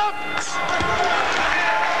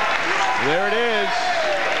 There it is.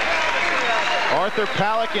 Arthur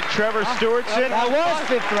Palac and Trevor Stewardson. That was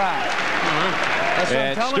 5th round.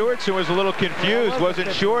 And Stewardson was a little confused,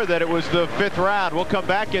 wasn't sure that it was the 5th round. We'll come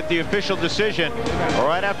back at the official decision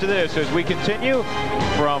right after this as we continue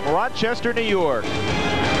from Rochester, New York.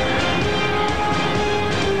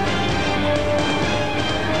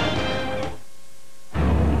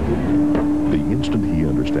 The instant he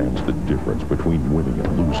understands the difference between winning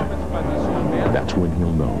and losing, that's when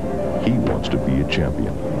he'll know he wants to be a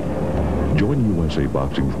champion. Join USA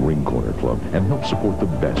Boxing's Ring Corner Club and help support the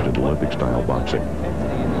best in Olympic-style boxing.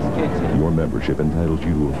 Your membership entitles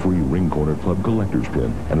you to a free Ring Corner Club collector's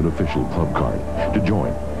pin and an official club card. To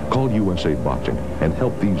join, call USA Boxing and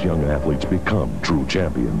help these young athletes become true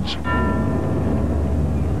champions.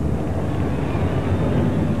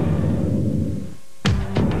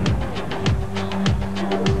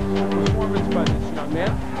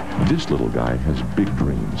 This little guy has big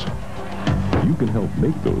dreams. You can help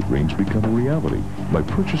make those dreams become a reality by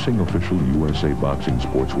purchasing official USA Boxing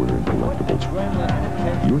sportswear and collectibles.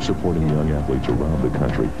 You're supporting young athletes around the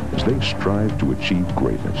country as they strive to achieve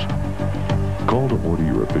greatness. Call to order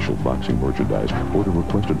your official boxing merchandise or to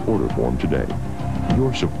request an order form today.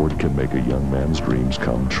 Your support can make a young man's dreams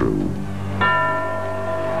come true.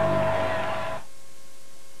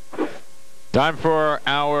 Time for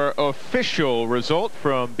our official result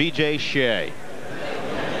from B.J. Shea.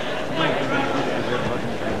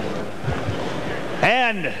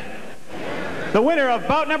 And the winner of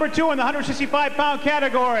bout number 2 in the 165-pound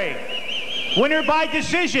category, winner by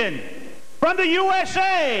decision from the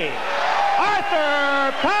USA,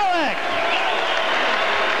 Arthur Palac.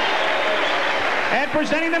 And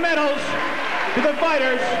presenting the medals to the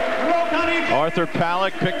fighters, Arthur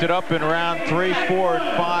Palac picked it up in round 3, 4,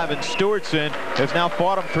 and 5, and Stewardson has now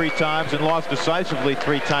fought him 3 times and lost decisively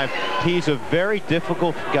 3 times. He's a very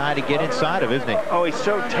difficult guy to get inside of, isn't he? Oh, he's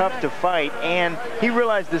so tough to fight, and he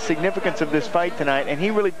realized the significance of this fight tonight, and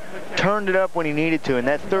he really turned it up when he needed to. In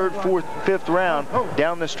that 3rd, 4th, 5th round,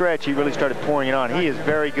 down the stretch, he really started pouring it on. He is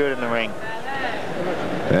very good in the ring.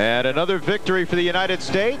 And another victory for the United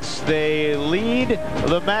States. They lead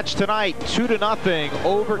the match tonight 2-0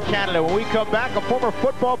 over Canada. When we come back, a former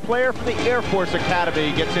football player from the Air Force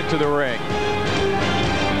Academy gets into the ring.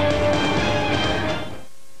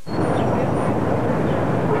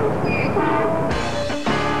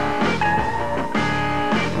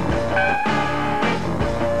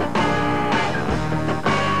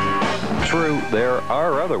 True, there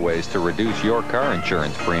are other ways to reduce your car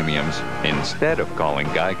insurance premiums instead of calling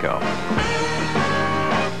Geico.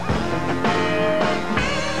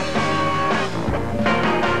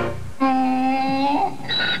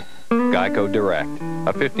 Geico Direct.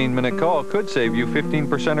 A 15-minute call could save you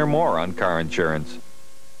 15% or more on car insurance.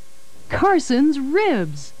 Carson's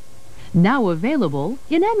Ribs. Now available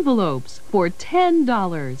in envelopes for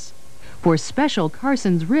 $10. For special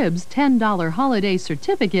Carson's Ribs $10 holiday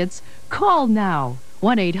certificates, call now.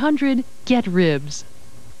 1-800-GET-RIBS.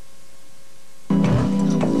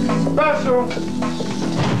 Special.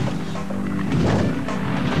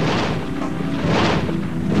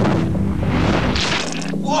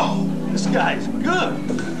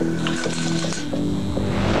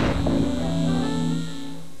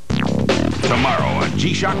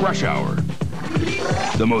 G-Shock Rush Hour.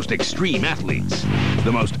 The most extreme athletes,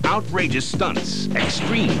 the most outrageous stunts,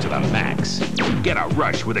 extreme to the max. Get a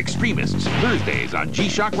rush with extremists Thursdays on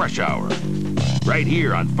G-Shock Rush Hour. Right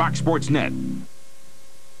here on Fox Sports Net.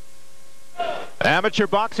 Amateur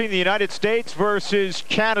boxing, the United States versus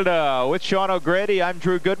Canada. With Sean O'Grady, I'm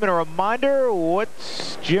Drew Goodman. A reminder,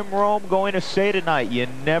 what's Jim Rome going to say tonight? You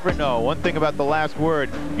never know. One thing about the last word,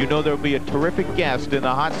 you know there'll be a terrific guest in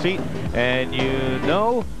the hot seat, and you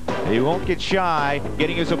know he won't get shy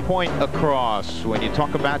getting his point across when you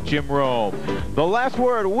talk about Jim Rome. The last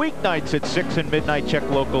word, weeknights at 6 and midnight. Check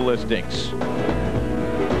local listings.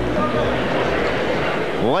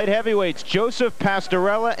 Light heavyweights, Joseph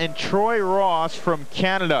Pastorello and Troy Ross from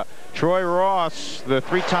Canada. Troy Ross, the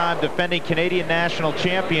three-time defending Canadian national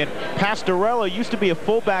champion. Pastorello used to be a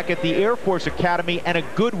fullback at the Air Force Academy, and a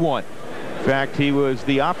good one. In fact, he was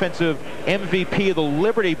the offensive MVP of the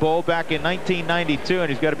Liberty Bowl back in 1992,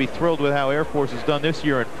 and he's got to be thrilled with how Air Force has done this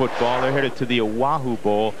year in football. They're headed to the Oahu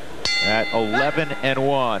Bowl at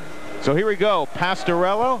 11-1. So here we go.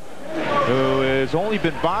 Pastorello, who has only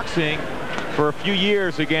been boxing for a few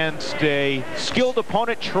years against a skilled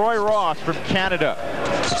opponent, Troy Ross from Canada.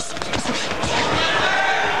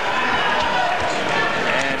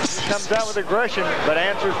 And comes out with aggression, but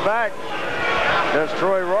answers back. Does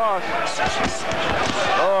Troy Ross.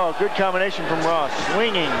 Oh, good combination from Ross.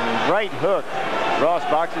 Swinging right hook. Ross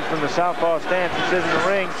boxes from the southpaw stance. He says in the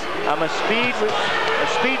ring, I'm a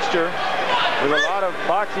speedster with a lot of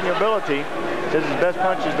boxing ability. Says his best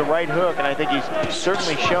punch is the right hook, and I think he's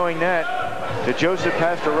certainly showing that to Joseph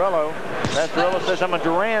Pastorello. Pastorello says, I'm a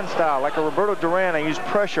Duran style, like a Roberto Duran. I use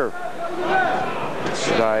pressure.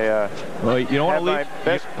 Well, you don't want to lead. My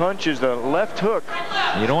best punch is the left hook.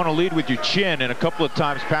 You don't want to lead with your chin, and a couple of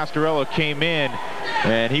times Pastorello came in,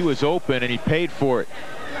 and he was open, and he paid for it.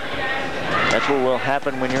 That's what will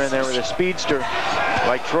happen when you're in there with a speedster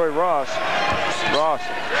like Troy Ross. Ross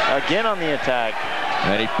again on the attack.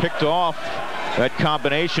 And he picked off that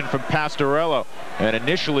combination from Pastorello, and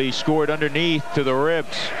initially scored underneath to the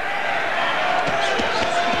ribs.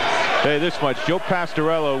 Hey, this much, Joe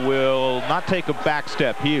Pastorello will not take a back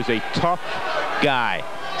step. He is a tough guy.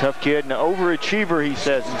 Tough kid, an overachiever, he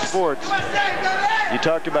says, in sports. You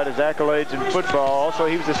talked about his accolades in football. Also,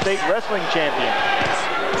 he was a state wrestling champion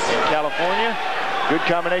in California. Good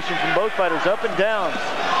combination from both fighters, up and down.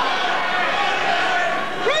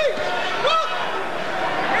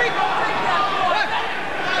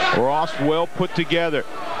 Ross well put together.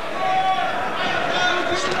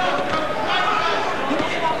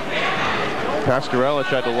 Pastorello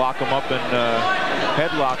tried to lock him up and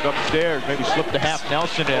headlock upstairs, maybe slipped a half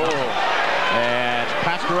Nelson in. And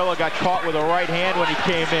Pastorello got caught with a right hand when he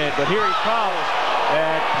came in, but here he comes.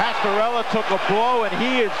 And Pastorello took a blow, and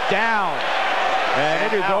he is down. And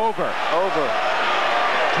it is over.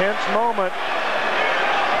 Tense moment.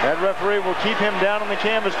 That referee will keep him down on the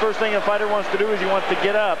canvas. First thing a fighter wants to do is he wants to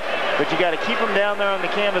get up. But you got to keep him down there on the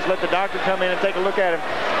canvas. Let the doctor come in and take a look at him.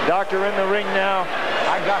 Doctor in the ring now.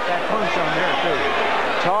 I got that punch on there, too.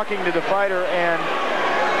 Talking to the fighter, and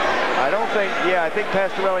I think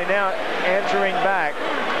Pastorello now answering back.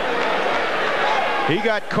 He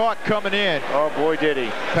got caught coming in. Oh, boy, did he.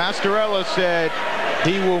 Pastorello said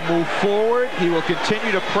he will move forward. He will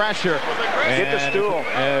continue to pressure. Get the stool.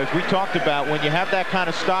 As we talked about, when you have that kind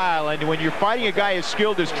of style, and when you're fighting a guy as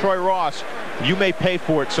skilled as Troy Ross, you may pay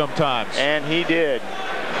for it sometimes. And he did.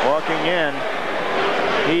 Walking in.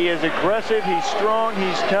 He is aggressive, he's strong,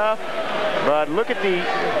 he's tough, but look at the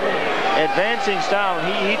advancing style.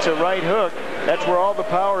 He eats a right hook. That's where all the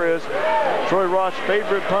power is. Troy Ross'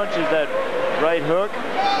 favorite punch is that right hook.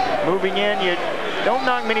 Moving in, you don't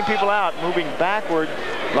knock many people out. Moving backward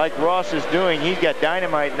like Ross is doing, he's got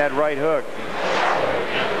dynamite in that right hook.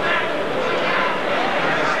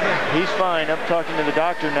 He's fine. I'm talking to the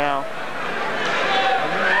doctor now.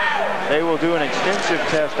 They will do an extensive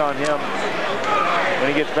test on him when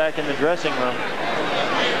he gets back in the dressing room.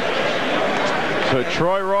 So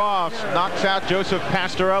Troy Ross knocks out Joseph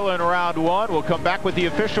Pastorello in round one. We'll come back with the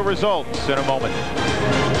official results in a moment.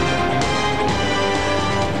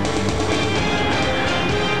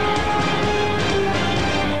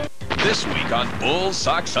 This week on Bull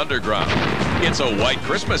Sox Underground. It's a white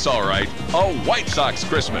Christmas, all right. A White Sox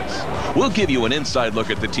Christmas. We'll give you an inside look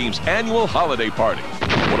at the team's annual holiday party.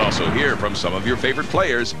 We'll also hear from some of your favorite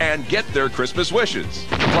players and get their Christmas wishes.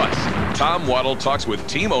 Plus, Tom Waddle talks with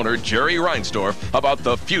team owner Jerry Reinsdorf about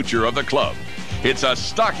the future of the club. It's a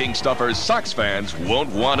stocking stuffer Sox fans won't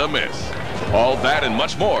want to miss. All that and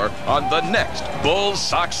much more on the next Bull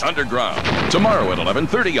Sox Underground. Tomorrow at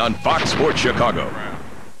 11:30 on Fox Sports Chicago.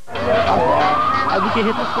 We can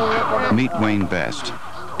hit this for Meet Wayne Best.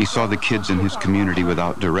 He saw the kids in his community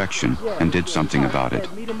without direction and did something about it.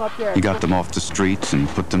 He got them off the streets and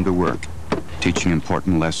put them to work, teaching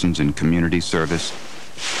important lessons in community service,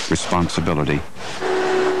 responsibility,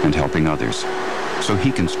 and helping others, so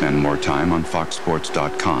he can spend more time on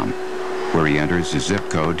foxsports.com, where he enters his zip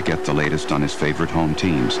code to get the latest on his favorite home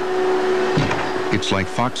teams. It's like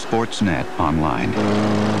Fox Sports Net online.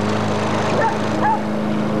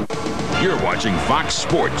 You're watching Fox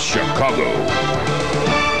Sports Chicago.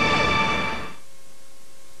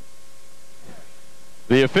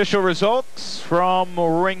 The official results from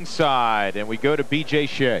ringside, and we go to B.J.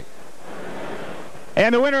 Shea.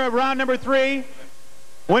 And the winner of round number 3,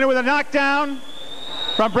 winner with a knockdown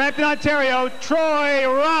from Brampton, Ontario, Troy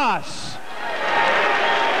Ross.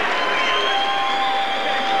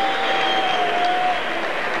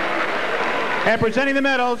 And presenting the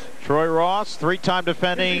medals, Troy Ross, 3-time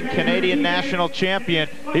defending Canadian national champion.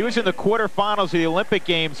 He was in the quarterfinals of the Olympic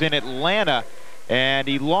Games in Atlanta, and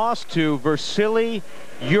he lost to Vasily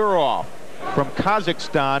Yurov from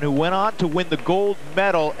Kazakhstan, who went on to win the gold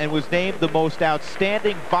medal and was named the most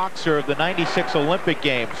outstanding boxer of the '96 Olympic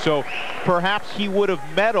Games. So perhaps he would have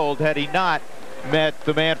medaled had he not met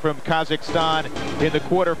the man from Kazakhstan in the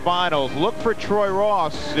quarterfinals. Look for Troy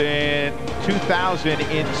Ross in 2000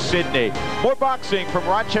 in Sydney. More boxing from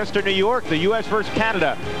Rochester, New York, the U.S. versus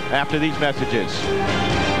Canada, after these messages.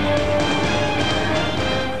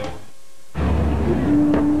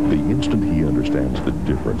 The instant he understands the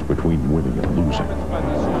difference between winning and losing,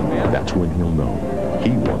 that's when he'll know he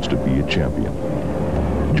wants to be a champion.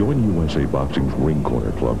 Join USA Boxing's Ring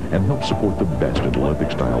Corner Club and help support the best in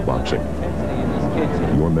Olympic-style boxing.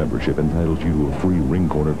 Your membership entitles you to a free Ring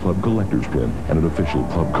Corner Club collector's pin and an official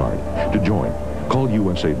club card. To join, call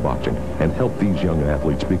USA Boxing and help these young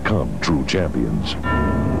athletes become true champions.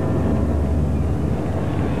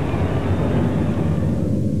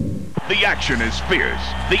 The action is fierce.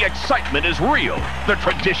 The excitement is real. The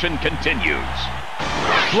tradition continues.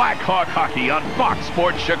 Black Hawk Hockey on Fox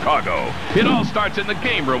Sports Chicago. It all starts in the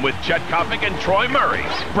game room with Chet Kopic and Troy Murray,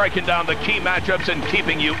 breaking down the key matchups and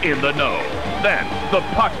keeping you in the know. Then, the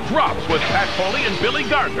puck drops with Pat Foley and Billy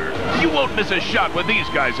Gardner. You won't miss a shot with these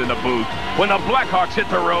guys in the booth. When the Blackhawks hit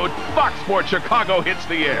the road, Fox Sports Chicago hits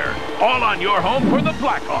the air. All on your home for the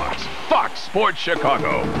Blackhawks. Fox Sports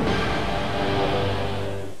Chicago.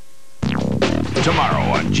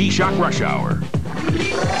 Tomorrow on G-Shock Rush Hour.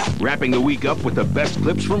 Wrapping the week up with the best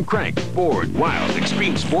clips from Crank, Ford, Wild,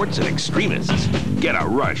 Extreme Sports, and Extremists. Get a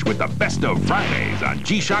rush with the best of Fridays on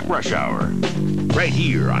G-Shock Rush Hour. Right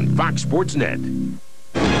here on Fox Sports Net.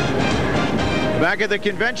 Back at the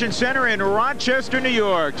Convention Center in Rochester, New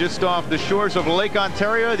York, just off the shores of Lake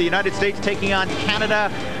Ontario, the United States taking on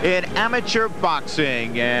Canada in amateur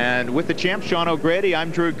boxing. And with the champ, Sean O'Grady, I'm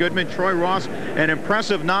Drew Goodman. Troy Ross, an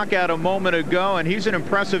impressive knockout a moment ago, and he's an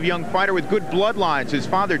impressive young fighter with good bloodlines. His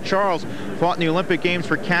father, Charles, fought in the Olympic Games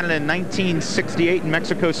for Canada in 1968 in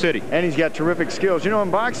Mexico City. And he's got terrific skills. You know, in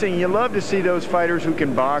boxing, you love to see those fighters who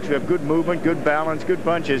can box, who have good movement, good balance, good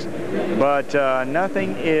punches, but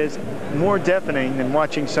nothing is more definite than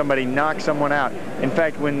watching somebody knock someone out. In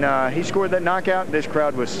fact, when he scored that knockout, this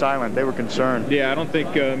crowd was silent. They were concerned. Yeah, I don't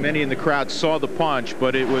think many in the crowd saw the punch,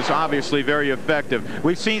 but it was obviously very effective.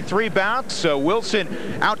 We've seen 3 bouts. Wilson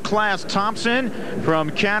outclassed Thompson from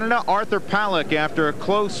Canada. Arthur Palac, after a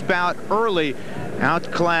close bout early,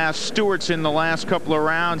 outclassed Stewardson the last couple of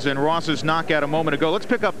rounds, and Ross's knockout a moment ago. Let's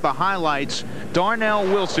pick up the highlights. Darnell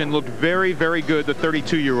Wilson looked very, very good, the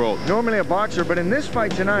 32-year-old. Normally a boxer, but in this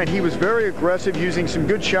fight tonight, he was very aggressive, using some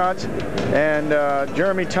good shots, and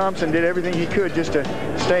Jermey Thompson did everything he could just to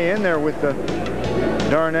stay in there with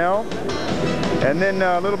Darnell. And then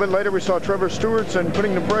a little bit later, we saw Trevor Stewardson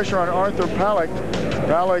putting the pressure on Arthur Palac.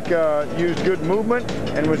 Palac used good movement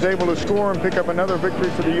and was able to score and pick up another victory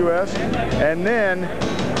for the U.S. And then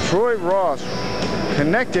Troy Ross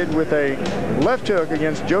connected with a left hook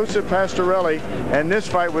against Joseph Pastorello, and this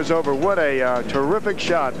fight was over. What a terrific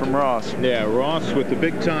shot from Ross. Yeah, Ross with the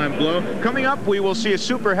big-time blow. Coming up, we will see a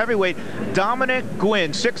super heavyweight, Dominick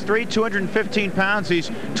Guinn, 6'3", 215 pounds. He's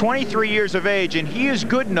 23 years of age, and he is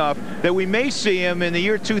good enough that we may see him in the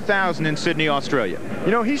year 2000 in Sydney, Australia.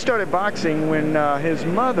 You know, he started boxing when his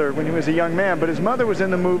mother, when he was a young man, but his mother was in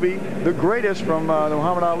the movie The Greatest from the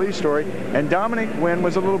Muhammad Ali story, and Dominick Guinn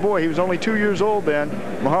was a little boy. He was only 2 years old then.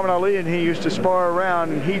 Muhammad Ali and he used used to spar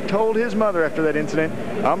around, and he told his mother after that incident,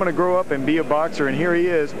 I'm going to grow up and be a boxer, and here he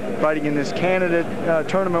is fighting in this Canada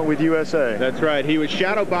tournament with USA. That's right. He was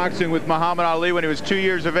shadow boxing with Muhammad Ali when he was 2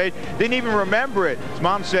 years of age. Didn't even remember it. His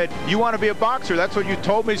mom said, you want to be a boxer? That's what you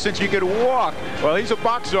told me since you could walk. Well, he's a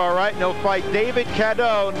boxer, all right, and he'll fight David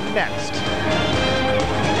Cadieux next.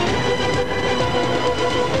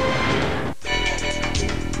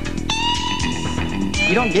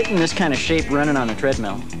 You don't get in this kind of shape running on a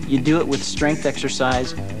treadmill. You do it with strength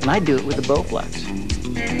exercise, and I do it with the Bowflex.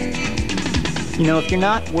 You know, if you're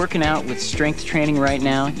not working out with strength training right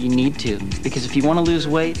now, you need to. Because if you want to lose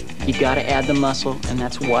weight, you got to add the muscle, and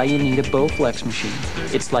that's why you need a Bowflex machine.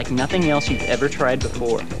 It's like nothing else you've ever tried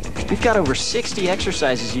before. We've got over 60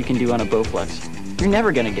 exercises you can do on a Bowflex. You're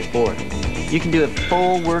never going to get bored. You can do a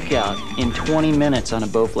full workout in 20 minutes on a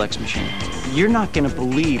Bowflex machine. You're not going to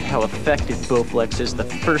believe how effective Bowflex is the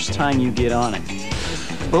first time you get on it.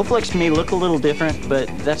 Bowflex may look a little different, but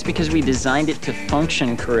that's because we designed it to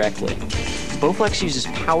function correctly. Bowflex uses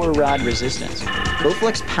power rod resistance.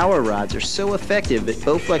 Bowflex power rods are so effective that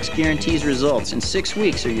Bowflex guarantees results in 6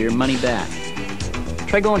 weeks or your money back.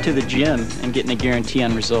 Try going to the gym and getting a guarantee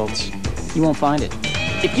on results. You won't find it.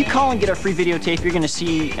 If you call and get our free videotape, you're going to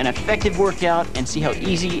see an effective workout and see how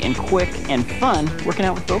easy and quick and fun working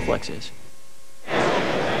out with Bowflex is.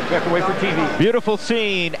 We have to wait for TV. Beautiful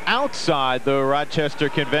scene outside the Rochester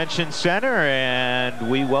Convention Center,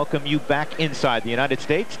 and we welcome you back inside the United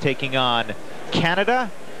States, taking on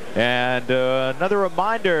Canada. And another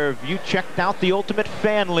reminder, if you checked out the Ultimate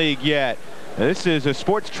Fan League yet, this is a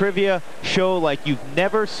sports trivia show like you've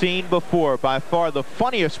never seen before. By far the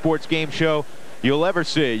funniest sports game show you'll ever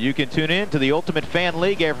see. You can tune in to the Ultimate Fan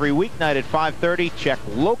League every weeknight at 5:30. Check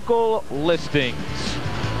local listings.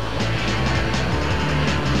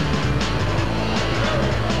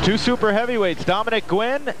 Two super heavyweights, Dominick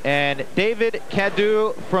Guinn and David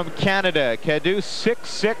Cadieux from Canada. Cadieux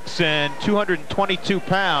 6'6" and 222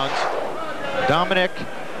 pounds. Dominick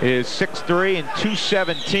is 6'3" and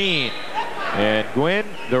 217. And Guinn,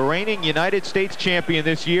 the reigning United States champion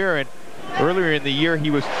this year, and earlier in the year he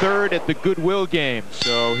was third at the Goodwill Games.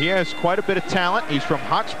 So he has quite a bit of talent. He's from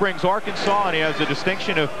Hot Springs, Arkansas, and he has the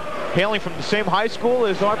distinction of hailing from the same high school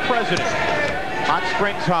as our president, Hot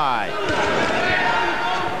Springs High.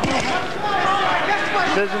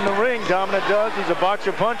 Says in the ring, Dominick does. He's a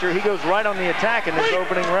boxer puncher. He goes right on the attack in this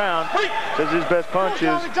opening round. Says his best punch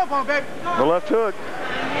is the left hook.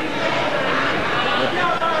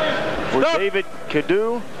 For David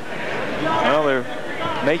Cadieux, well,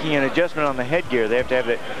 they're making an adjustment on the headgear. They have to have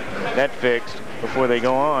that fixed before they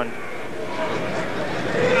go on.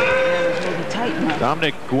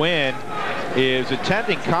 Dominick Guinn is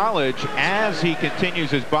attending college as he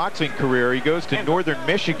continues his boxing career. He goes to Northern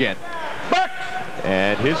Michigan.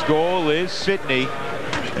 And his goal is Sydney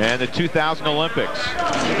and the 2000 Olympics.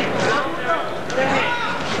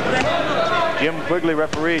 Jim Quigley,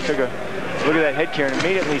 referee, took a look at that headgear and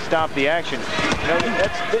immediately stopped the action. You know,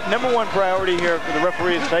 that's the number one priority here for the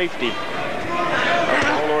referee is safety of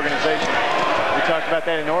the whole organization. We talked about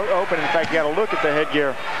that in open. In fact, you got to look at the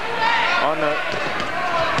headgear on the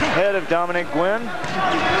head of Dominick Guinn.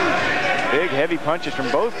 Big, heavy punches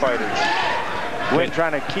from both fighters. Guinn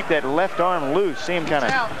trying to keep that left arm loose. See him kind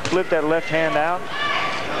of flip that left hand out.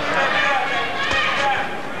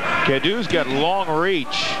 Cadieux's got long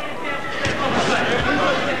reach.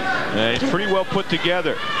 And he's pretty well put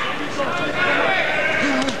together.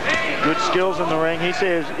 Good skills in the ring. He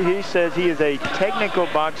says he is a technical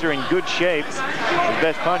boxer in good shape. His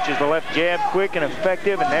best punch is the left jab, quick and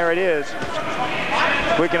effective, and there it is.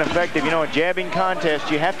 Quick and effective. You know, a jabbing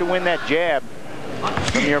contest, you have to win that jab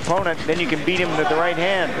from your opponent, then you can beat him with the right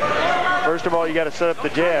hand. First of all, you got to set up the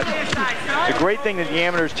jab. The great thing that the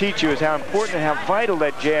amateurs teach you is how important and how vital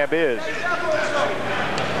that jab is.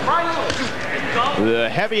 The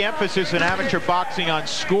heavy emphasis in amateur boxing on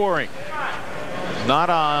scoring,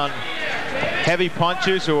 not on heavy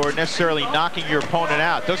punches or necessarily knocking your opponent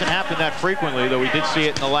out. Doesn't happen that frequently, though we did see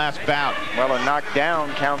it in the last bout. Well, a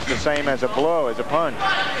knockdown counts the same as a blow, as a punch.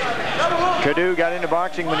 Cadieux got into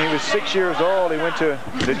boxing when he was 6 years old. He went to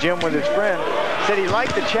the gym with his friend. Said he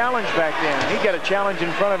liked the challenge back then. He got a challenge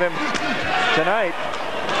in front of him tonight.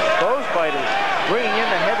 Both fighters bringing in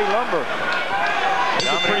the heavy lumber.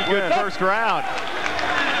 A pretty good first round.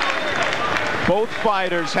 Both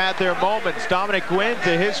fighters had their moments. Dominick Guinn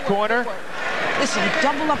to his corner. Listen,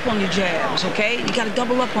 double up on your jabs, okay? You got to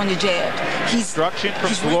double up on your jabs. Instruction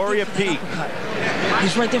from Gloria Peak.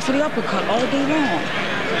 He's right there for the uppercut all day long.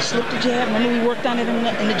 Slip the jab. Remember we worked on it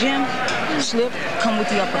in the gym? Slip, come with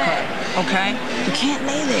the uppercut, okay? You can't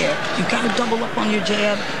lay there. You got to double up on your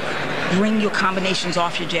jab. bring your combinations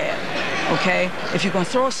off your jab. Okay? If you're going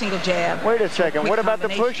to throw a single jab. Wait a second. What about the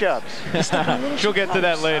push-ups? She'll get to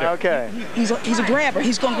that later. Okay. He's a grabber.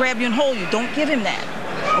 He's going to grab you and hold you. Don't give him that.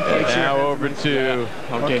 Okay. Now over to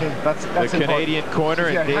that's the Canadian corner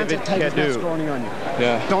and David Cadieux.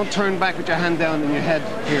 Yeah. Don't turn back with your hand down and your head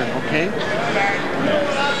here, okay?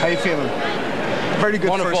 How you feeling? Very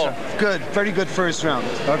good first round. Good. Very good first round.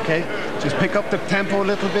 Okay. Just pick up the tempo a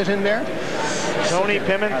little bit in there. Tony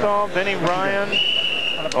Pimentel, Vinny Ryan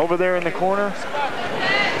over there in the corner.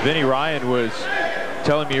 Vinny Ryan was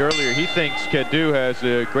telling me earlier he thinks Cadieux has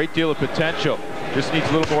a great deal of potential. Just needs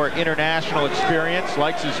a little more international experience,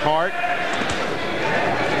 likes his heart.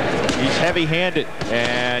 He's heavy-handed.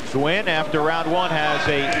 And Guinn, after round one, has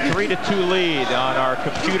a 3-2 lead on our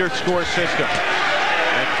computer score system.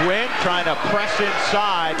 And Guinn trying to press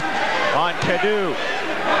inside on Cadieux.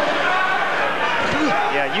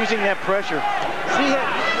 Yeah, using that pressure. See,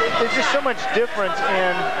 there's just so much difference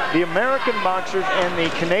in the American boxers and the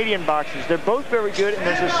Canadian boxers. They're both very good, and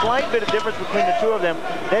there's a slight bit of difference between the two of them.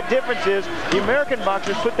 That difference is the American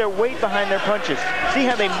boxers put their weight behind their punches. See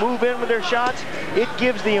how they move in with their shots? It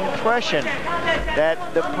gives the impression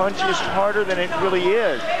that the punch is harder than it really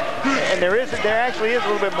is. And there actually is a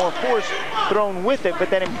little bit more force thrown with it, but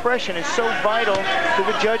that impression is so vital to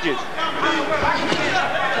the judges.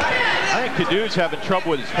 I think Cadieux's having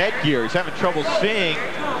trouble with his headgear. He's having trouble seeing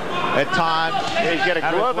at times. Yeah, he's got a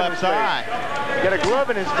glove in his face. He's got a glove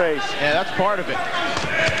in his face. Yeah, that's part of it.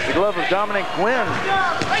 The glove of Dominick Guinn.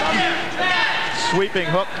 Sweeping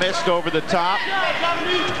hook missed over the top.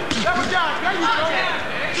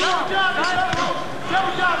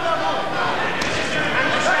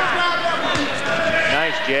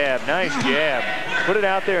 Nice jab, nice jab. Put it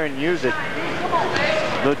out there and use it.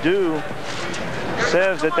 Ledoux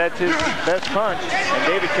says that that's his best punch, and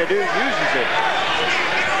David Cadieux uses it.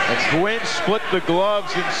 And Guinn split the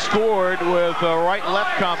gloves and scored with a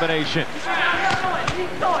right-left combination.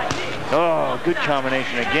 Oh, good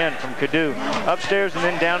combination again from Cadieux. Upstairs and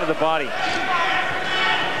then down to the body.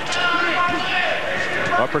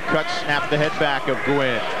 Uppercut snapped the head back of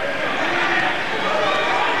Guinn.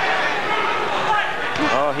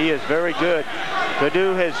 Oh, he is very good.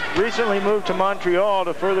 Cadieux has recently moved to Montreal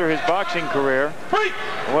to further his boxing career.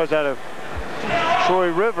 He was out of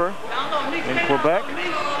Troy River in Quebec.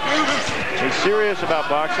 He's serious about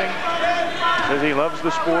boxing. Says he loves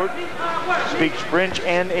the sport. Speaks French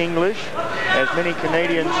and English, as many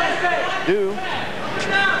Canadians do.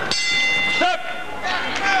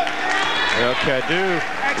 Well, Cadieux,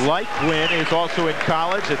 like Guinn, is also in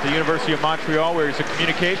college at the University of Montreal, where he's a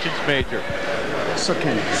communications major. So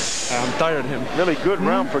Kenny, I'm tired of him. Really good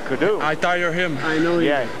round for Cadieux. I tire him. I know he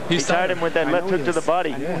Yeah, he tied him with that left hook to the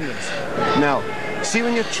body. Now, see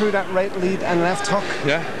when you threw that right lead and left hook?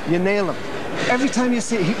 Yeah. You nail him. Every time you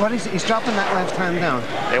see, he's dropping that left hand down.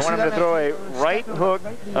 They want him to throw a right hook,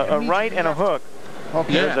 a right and a hook.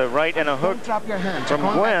 Okay. There's a right and a hook drop your hands. from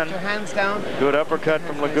Guinn. Your hands down. Good uppercut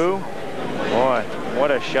from Ledoux. Boy,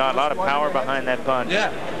 what a shot. A lot of power behind that punch.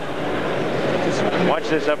 Yeah. Watch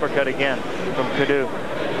this uppercut again from Cadieux.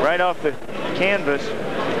 Right off the canvas,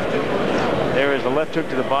 there is a left hook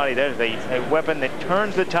to the body. That is a weapon that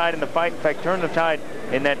turns the tide in the fight. In fact, turned the tide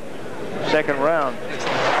in that second round.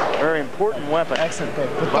 Very important weapon. Excellent.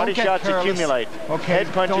 Body shots accumulate. Okay. Head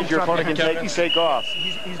punches your opponent can take off.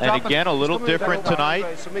 And again, a little different tonight.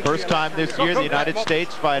 First time this year, the United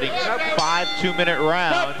States fighting 5 2-minute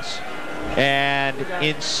rounds. And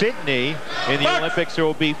in Sydney, in the Olympics, there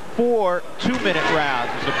will be 4 2-minute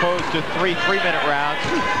rounds as opposed to 3 3-minute rounds,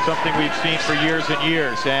 something we've seen for years and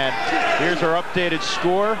years. And here's our updated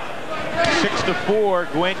score.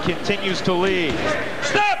 6-4, Guinn continues to lead.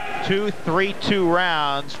 2 3-2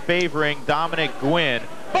 rounds favoring Dominick Guinn,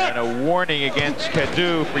 and a warning against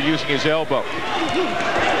Cadieux for using his elbow.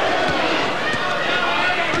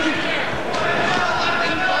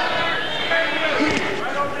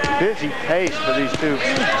 Busy pace for these two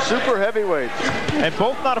super heavyweights. And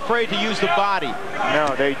both not afraid to use the body.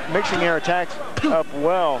 No, they're mixing their attacks up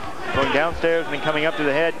well, going downstairs and then coming up to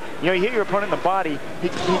the head. You know, you hit your opponent in the body, he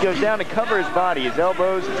goes down to cover his body. His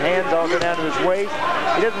elbows, his hands all go down to his waist.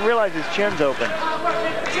 He doesn't realize his chin's open.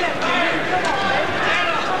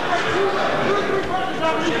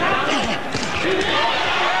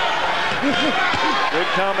 Good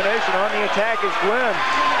combination on the attack is Guinn.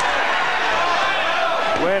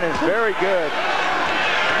 Guinn is very good.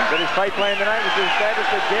 But his fight plan tonight was to establish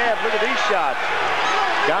the jab. Look at these shots.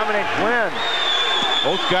 Dominick Guinn.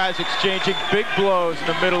 Both guys exchanging big blows in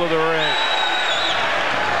the middle of the ring.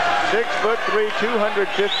 6'3",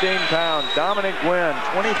 215 pounds. Dominick Guinn,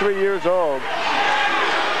 23 years old.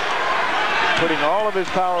 putting all of his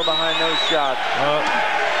power behind those shots.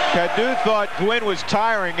 Cadieux thought Guinn was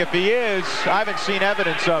tiring. If he is, I haven't seen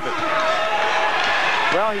evidence of it.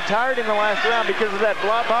 Well, he tired in the last round because of that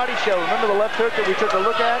body show. Remember the left hook that we took a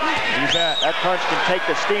look at? You bet. That punch can take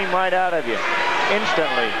the steam right out of you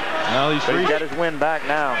instantly. Well, he's got his win back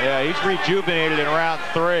now. Yeah, he's rejuvenated in round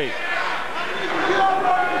 3.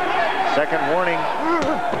 Second warning.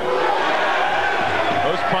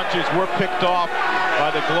 Those punches were picked off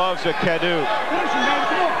by the gloves of Cadieux.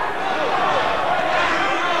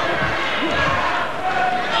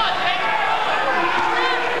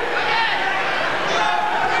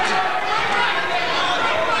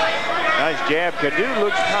 Nice jab. Cadieux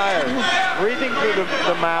looks tired. Breathing through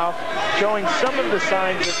the mouth, showing some of the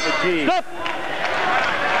signs of fatigue. Stop.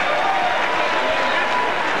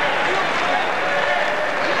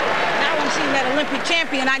 That Olympic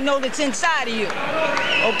champion, I know that's inside of you.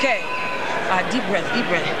 Okay. Deep breath, deep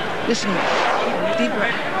breath. Listen, deep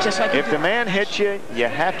breath. Just like if the man hits you, you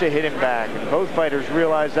have to hit him back. And both fighters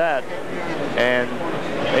realize that. And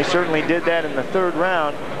they certainly did that in the third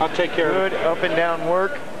round. I'll take care of it. Good up and down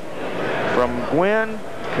work from Guinn.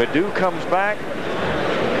 Cadieux comes back.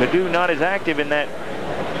 Cadieux not as active in that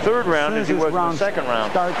third round as he was in the second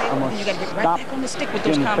round. You got to get right back on the stick with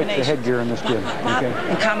those combinations. Fix the headgear in this kid. Okay.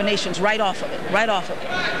 And combinations right off of it, right off of it.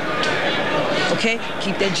 Okay,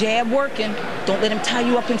 keep that jab working. Don't let him tie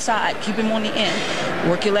you up inside. Keep him on the end.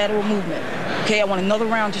 Work your lateral movement. Okay, I want another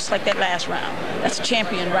round just like that last round. That's a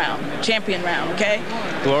champion round, okay?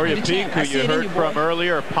 Gloria Peak, who you heard from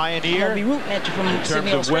earlier, a pioneer I'll be rooting at you from in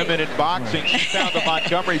terms of women in boxing. She found the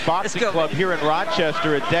Montgomery Boxing Club here in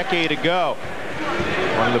Rochester a decade ago.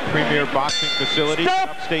 One of the premier boxing facilities in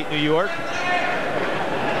upstate New York.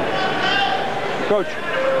 Coach,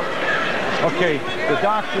 okay, the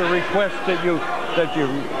doctor requests that you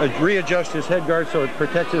readjust his head guard so it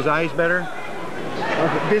protects his eyes better.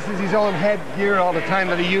 Okay, this is his own headgear all the time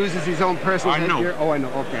that he uses, his own personal headgear. Oh, I know.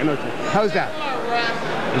 Okay, I know. How's that?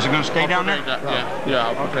 Is it going to stay down there? Yeah,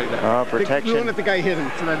 I'll protect that. Protection. We won't let the guy hit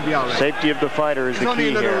him, so that'd be all right. Safety of the fighter is the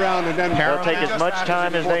key here. Round and then they'll take as much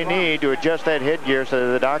time as they need to adjust that headgear so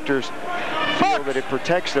that the doctors feel that it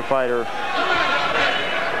protects the fighter.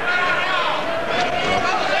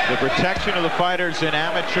 The protection of the fighters in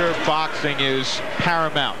amateur boxing is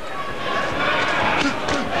paramount.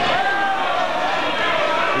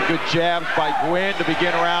 Good jabs by Guinn to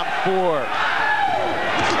begin round 4.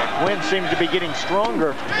 Guinn seems to be getting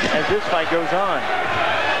stronger as this fight goes on.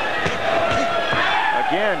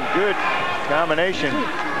 Again, good combination.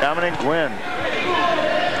 Dominick Guinn.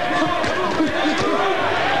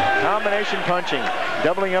 Combination punching.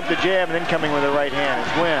 Doubling up the jab and then coming with the right hand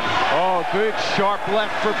is Guinn. Oh, good sharp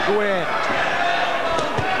left for Guinn.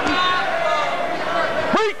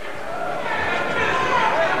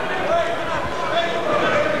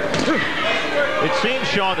 It seems,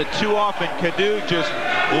 Sean, that too often Cadieux just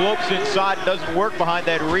lopes inside and doesn't work behind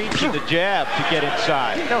that reach of the jab to get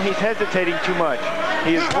inside. No, he's hesitating too much.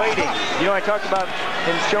 He is waiting. You know, I talked about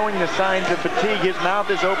him showing the signs of fatigue. His mouth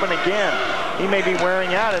is open again. He may be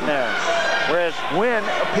wearing out in there. Whereas Guinn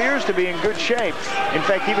appears to be in good shape. In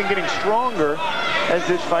fact, even getting stronger as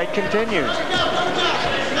this fight continues.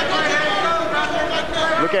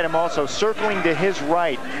 Look at him also circling to his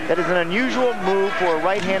right. That is an unusual move for a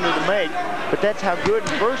right-hander to make, but that's how good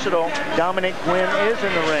and versatile Dominick Guinn is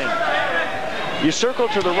in the ring. You circle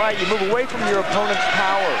to the right, you move away from your opponent's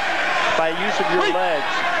power by use of your legs.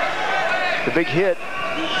 The big hit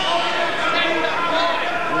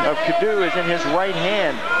of Cadieux is in his right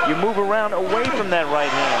hand. You move around away from that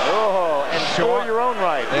right hand. Oh, and score your own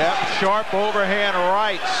right. Yep, sharp overhand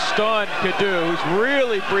right stunned Cadieux, who's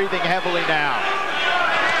really breathing heavily now.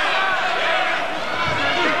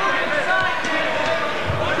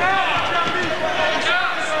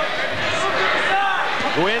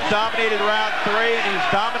 Guinn dominated round 3, and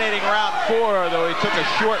he's dominating round 4, though he took a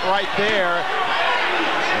short right there.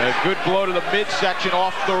 And a good blow to the midsection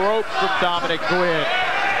off the rope from Dominick Guinn.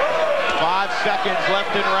 5 seconds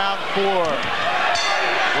left in round 4.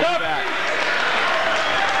 We'll be back.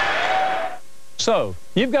 So,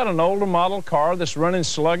 you've got an older model car that's running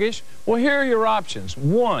sluggish? Well, here are your options.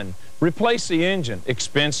 1, replace the engine,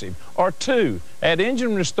 expensive. Or 2, add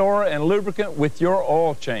engine restorer and lubricant with your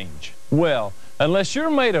oil change. Well, unless you're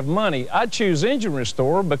made of money, I'd choose engine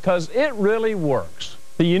restorer because it really works.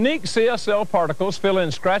 The unique CSL particles fill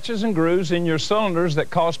in scratches and grooves in your cylinders that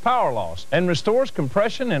cause power loss and restores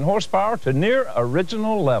compression and horsepower to near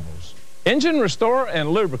original levels. Engine restorer and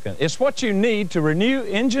lubricant is what you need to renew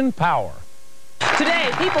engine power. Today,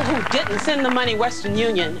 people who didn't send the money Western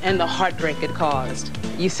Union and the heartbreak it caused.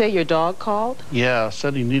 You say your dog called? Yeah,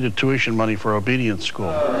 said he needed tuition money for obedience school.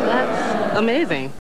 That's amazing.